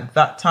think at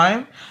that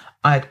time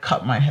I'd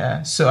cut my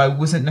hair, so I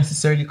wasn't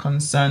necessarily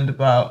concerned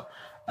about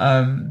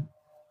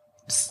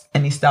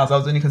any styles. I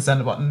was only concerned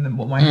about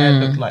what my hair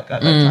looked like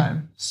at that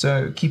time.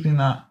 So keeping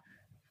that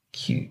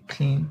cute,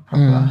 clean,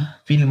 proper,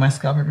 feeling my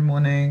scalp every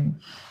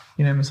morning,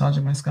 you know,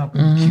 massaging my scalp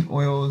with cute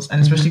oils,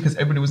 and especially because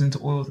everybody was into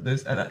oils at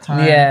that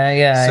time.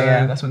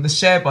 So that's when the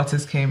shea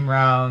butters came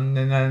around,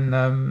 and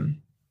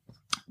then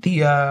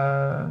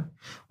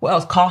what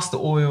else? Castor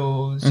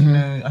oils, you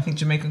know. I think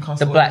Jamaican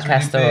castor oil. The black was really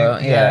castor big.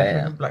 oil,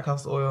 yeah. Black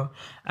castor oil,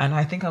 and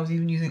I think I was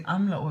even using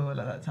amla oil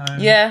at that time.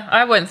 Yeah,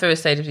 I went through a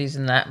stage of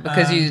using that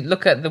because you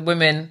look at the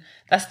women.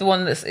 That's the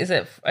one is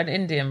it an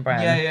Indian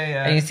brand?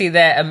 Yeah. And you see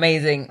their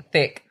amazing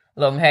thick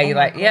long hair. You're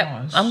like, yep,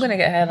 gosh. I'm gonna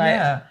get hair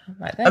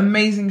like that.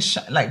 Amazing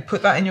shine. Like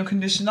put that in your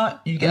conditioner,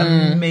 you get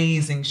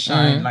amazing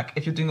shine. Like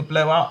if you're doing a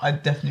blowout, I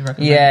definitely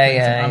recommend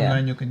putting some amla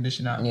in your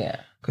conditioner. Yeah.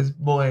 Because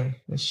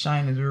boy, the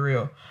shine is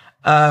real.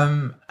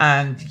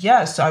 And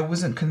yeah, so I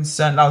wasn't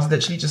concerned. I was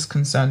literally just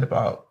concerned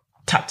about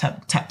tap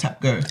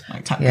go,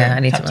 like tap. Yeah, go, I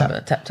need tap, to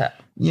remember tap.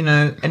 You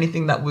know,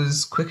 anything that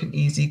was quick and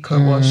easy,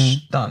 co-wash,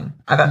 done.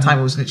 At that time,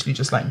 it was literally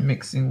just like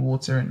mixing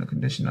water in the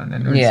conditioner and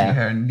then rinsing your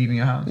hair and leaving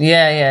your house.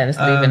 Yeah, just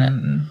leaving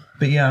it.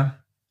 But yeah,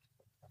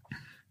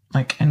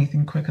 like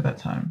anything quick at that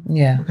time.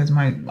 Yeah, because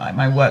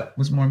my work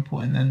was more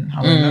important than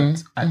how I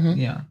looked.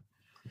 Yeah.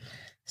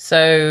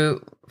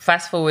 So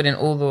fast forwarding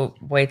all the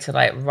way to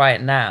like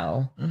right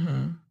now.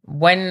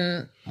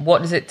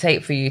 What does it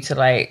take for you to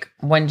like,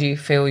 when do you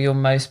feel you're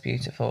most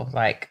beautiful?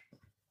 Like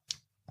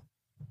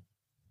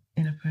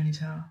in a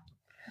ponytail.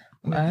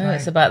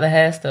 It's about the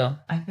hair still.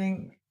 I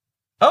think,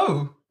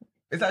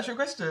 is that your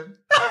question?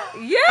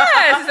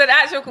 Yes, it's an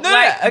actual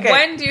okay.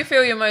 When do you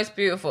feel you're most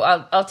beautiful?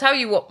 I'll tell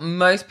you what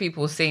most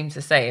people seem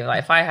to say. Like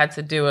if I had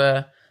to do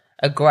a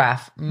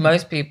graph,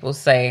 most people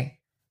say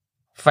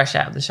fresh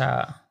out of the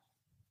shower.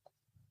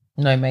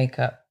 No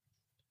makeup.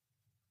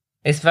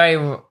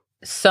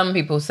 Some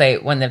people say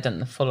when they've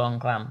done the full-on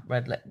glam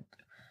red lip.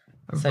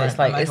 So it's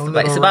like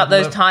it's about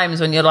those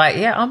times when you're like,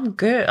 yeah, I'm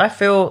good. I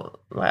feel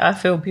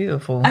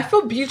beautiful. I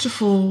feel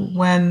beautiful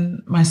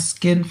when my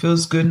skin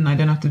feels good and I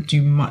don't have to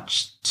do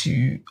much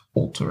to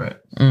alter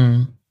it.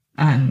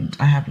 And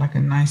I have like a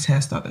nice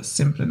hairstyle that's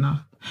simple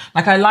enough.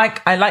 Like I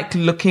like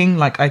looking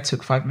like I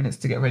took 5 minutes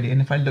to get ready, and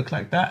if I look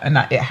like that and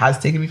that it has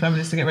taken me 5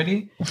 minutes to get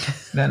ready,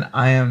 then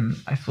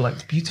I feel like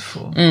it's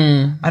beautiful.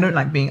 I don't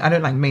like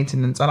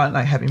maintenance. I don't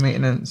like heavy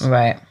maintenance.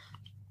 Right.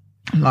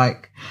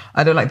 Like,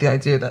 I don't like the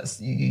idea that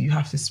you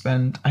have to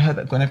spend. I heard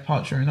that Gwyneth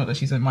Paltrow, not that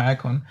she's my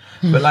icon,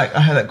 but like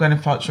I heard that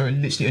Gwyneth Paltrow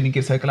literally only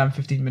gives her glam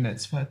 15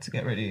 minutes for her to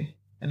get ready.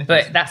 And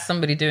but that's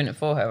somebody doing it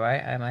for her,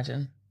 right? I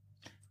imagine.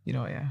 You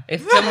know what? Yeah.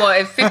 If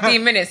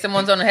 15 minutes,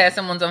 someone's on hair,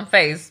 someone's on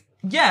face.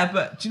 Yeah,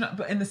 but do you know?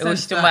 But in the sense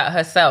she's talking about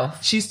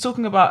herself. She's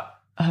talking about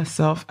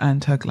herself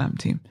and her glam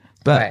team.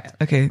 But right.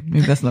 Okay,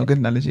 maybe that's not a good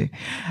analogy.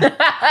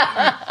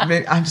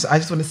 I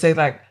just want to say,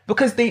 like,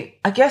 because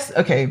I guess,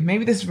 okay,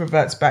 maybe this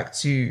reverts back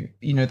to,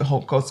 you know, the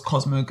whole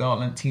Cosmo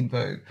Girl and Teen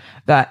Vogue,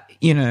 that,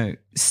 you know,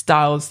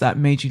 styles that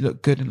made you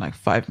look good in like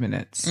 5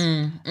 minutes.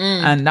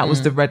 And that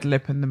was the red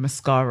lip and the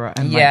mascara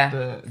and like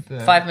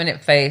the 5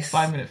 minute face.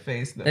 5 minute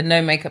face. The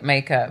no makeup.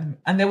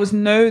 And there was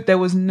no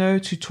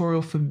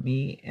tutorial for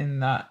me in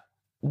that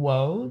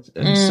world.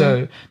 And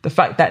so the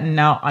fact that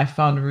now I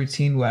found a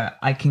routine where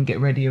I can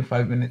get ready in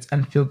 5 minutes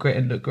and feel great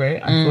and look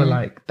great, I feel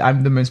like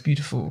I'm the most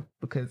beautiful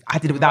because I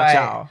did it without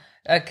y'all.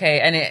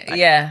 Okay, and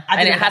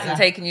it hasn't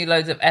taken you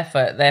loads of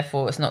effort,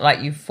 therefore it's not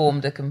like you've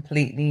formed a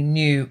completely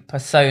new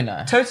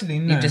persona. Totally,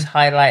 no. You've just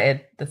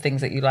highlighted the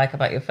things that you like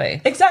about your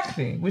face.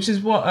 Exactly. Which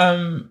is what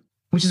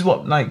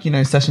like, you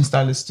know, session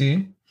stylists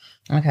do.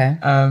 Okay.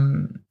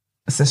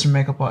 Session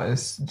makeup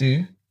artists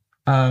do.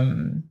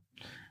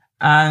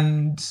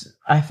 And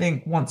I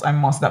think once I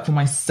mastered that for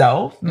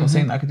myself, I'm not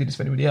saying that I could do this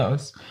for anybody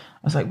else, I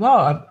was like,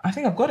 wow, I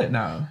think I've got it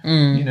now.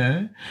 You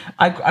know,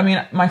 I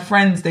mean, my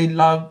friends, they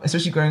love,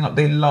 especially growing up,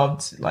 they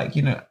loved like,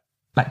 you know,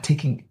 like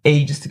taking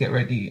ages to get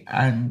ready.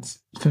 And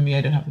for me,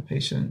 I don't have the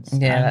patience.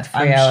 Yeah, that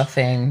 3 hour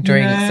thing,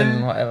 drinks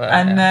and whatever.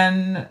 And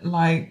then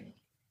like,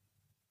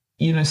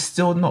 you know,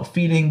 still not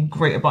feeling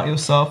great about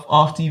yourself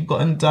after you've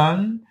gotten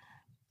done.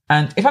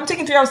 And if I'm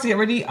taking 3 hours to get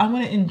ready, I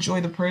want to enjoy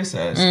the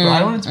process, but I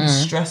don't want it to be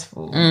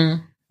stressful.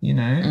 You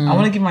know, I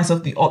want to give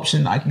myself the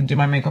option that I can do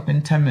my makeup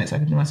in 10 minutes. I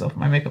can do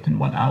my makeup in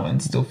 1 hour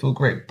and still feel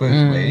great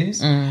both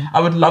ways.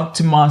 I would love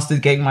to master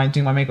doing my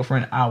makeup for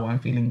an hour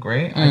and feeling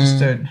great. I just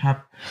don't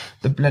have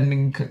the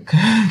blending.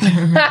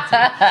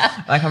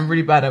 Like, I'm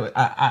really bad at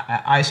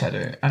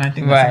eyeshadow. And I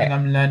think that's something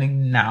I'm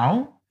learning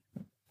now.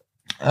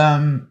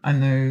 I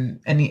know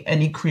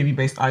any creamy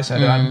based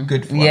eyeshadow I'm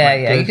good for.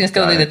 Yeah. You can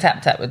still do the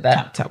tap with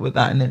that. Tap with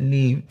that and then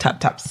leave,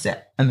 tap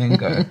set and then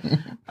go.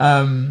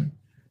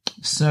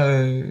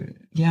 So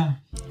yeah.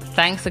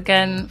 Thanks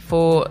again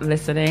for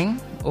listening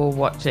or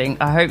watching.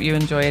 I hope you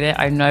enjoyed it.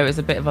 I know it was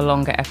a bit of a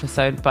longer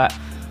episode, but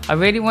I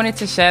really wanted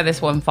to share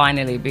this one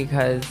finally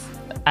because,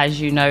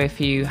 as you know, if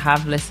you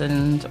have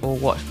listened or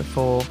watched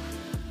before,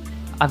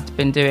 I've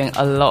been doing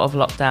a lot of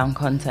lockdown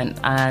content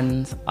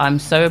and I'm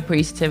so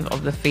appreciative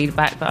of the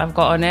feedback that I've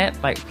got on it.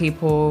 Like,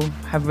 people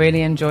have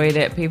really enjoyed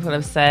it. People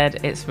have said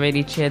it's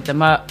really cheered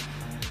them up.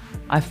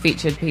 I've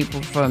featured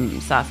people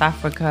from South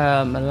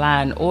Africa,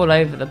 Milan, all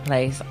over the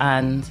place,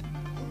 and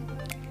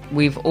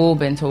we've all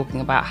been talking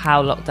about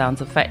how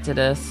lockdowns affected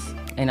us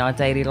in our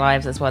daily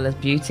lives as well as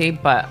beauty.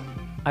 But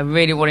I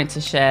really wanted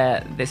to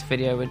share this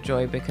video with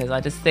Joy because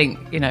I just think,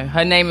 you know,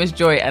 her name is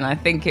Joy and I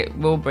think it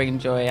will bring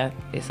joy.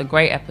 It's a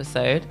great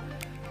episode.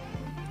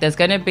 There's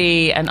going to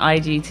be an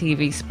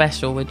IGTV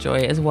special with Joy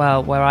as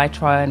well where I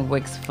try on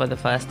wigs for the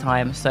first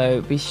time.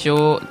 So be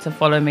sure to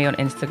follow me on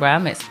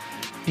Instagram. It's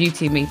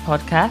Beauty Me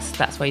Podcast.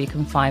 That's where you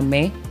can find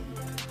me.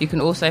 You can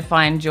also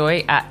find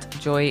Joy at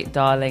Joy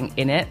Darling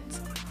in it.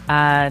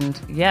 And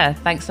yeah,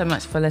 thanks so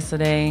much for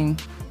listening.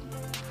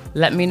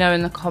 Let me know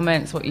in the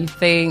comments what you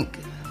think.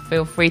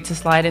 Feel free to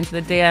slide into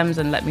the DMs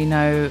and let me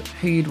know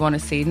who you'd want to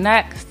see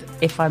next.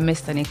 If I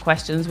missed any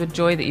questions with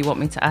Joy that you want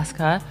me to ask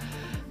her,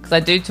 because I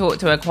do talk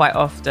to her quite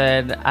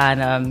often.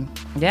 And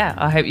yeah,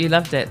 I hope you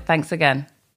loved it. Thanks again.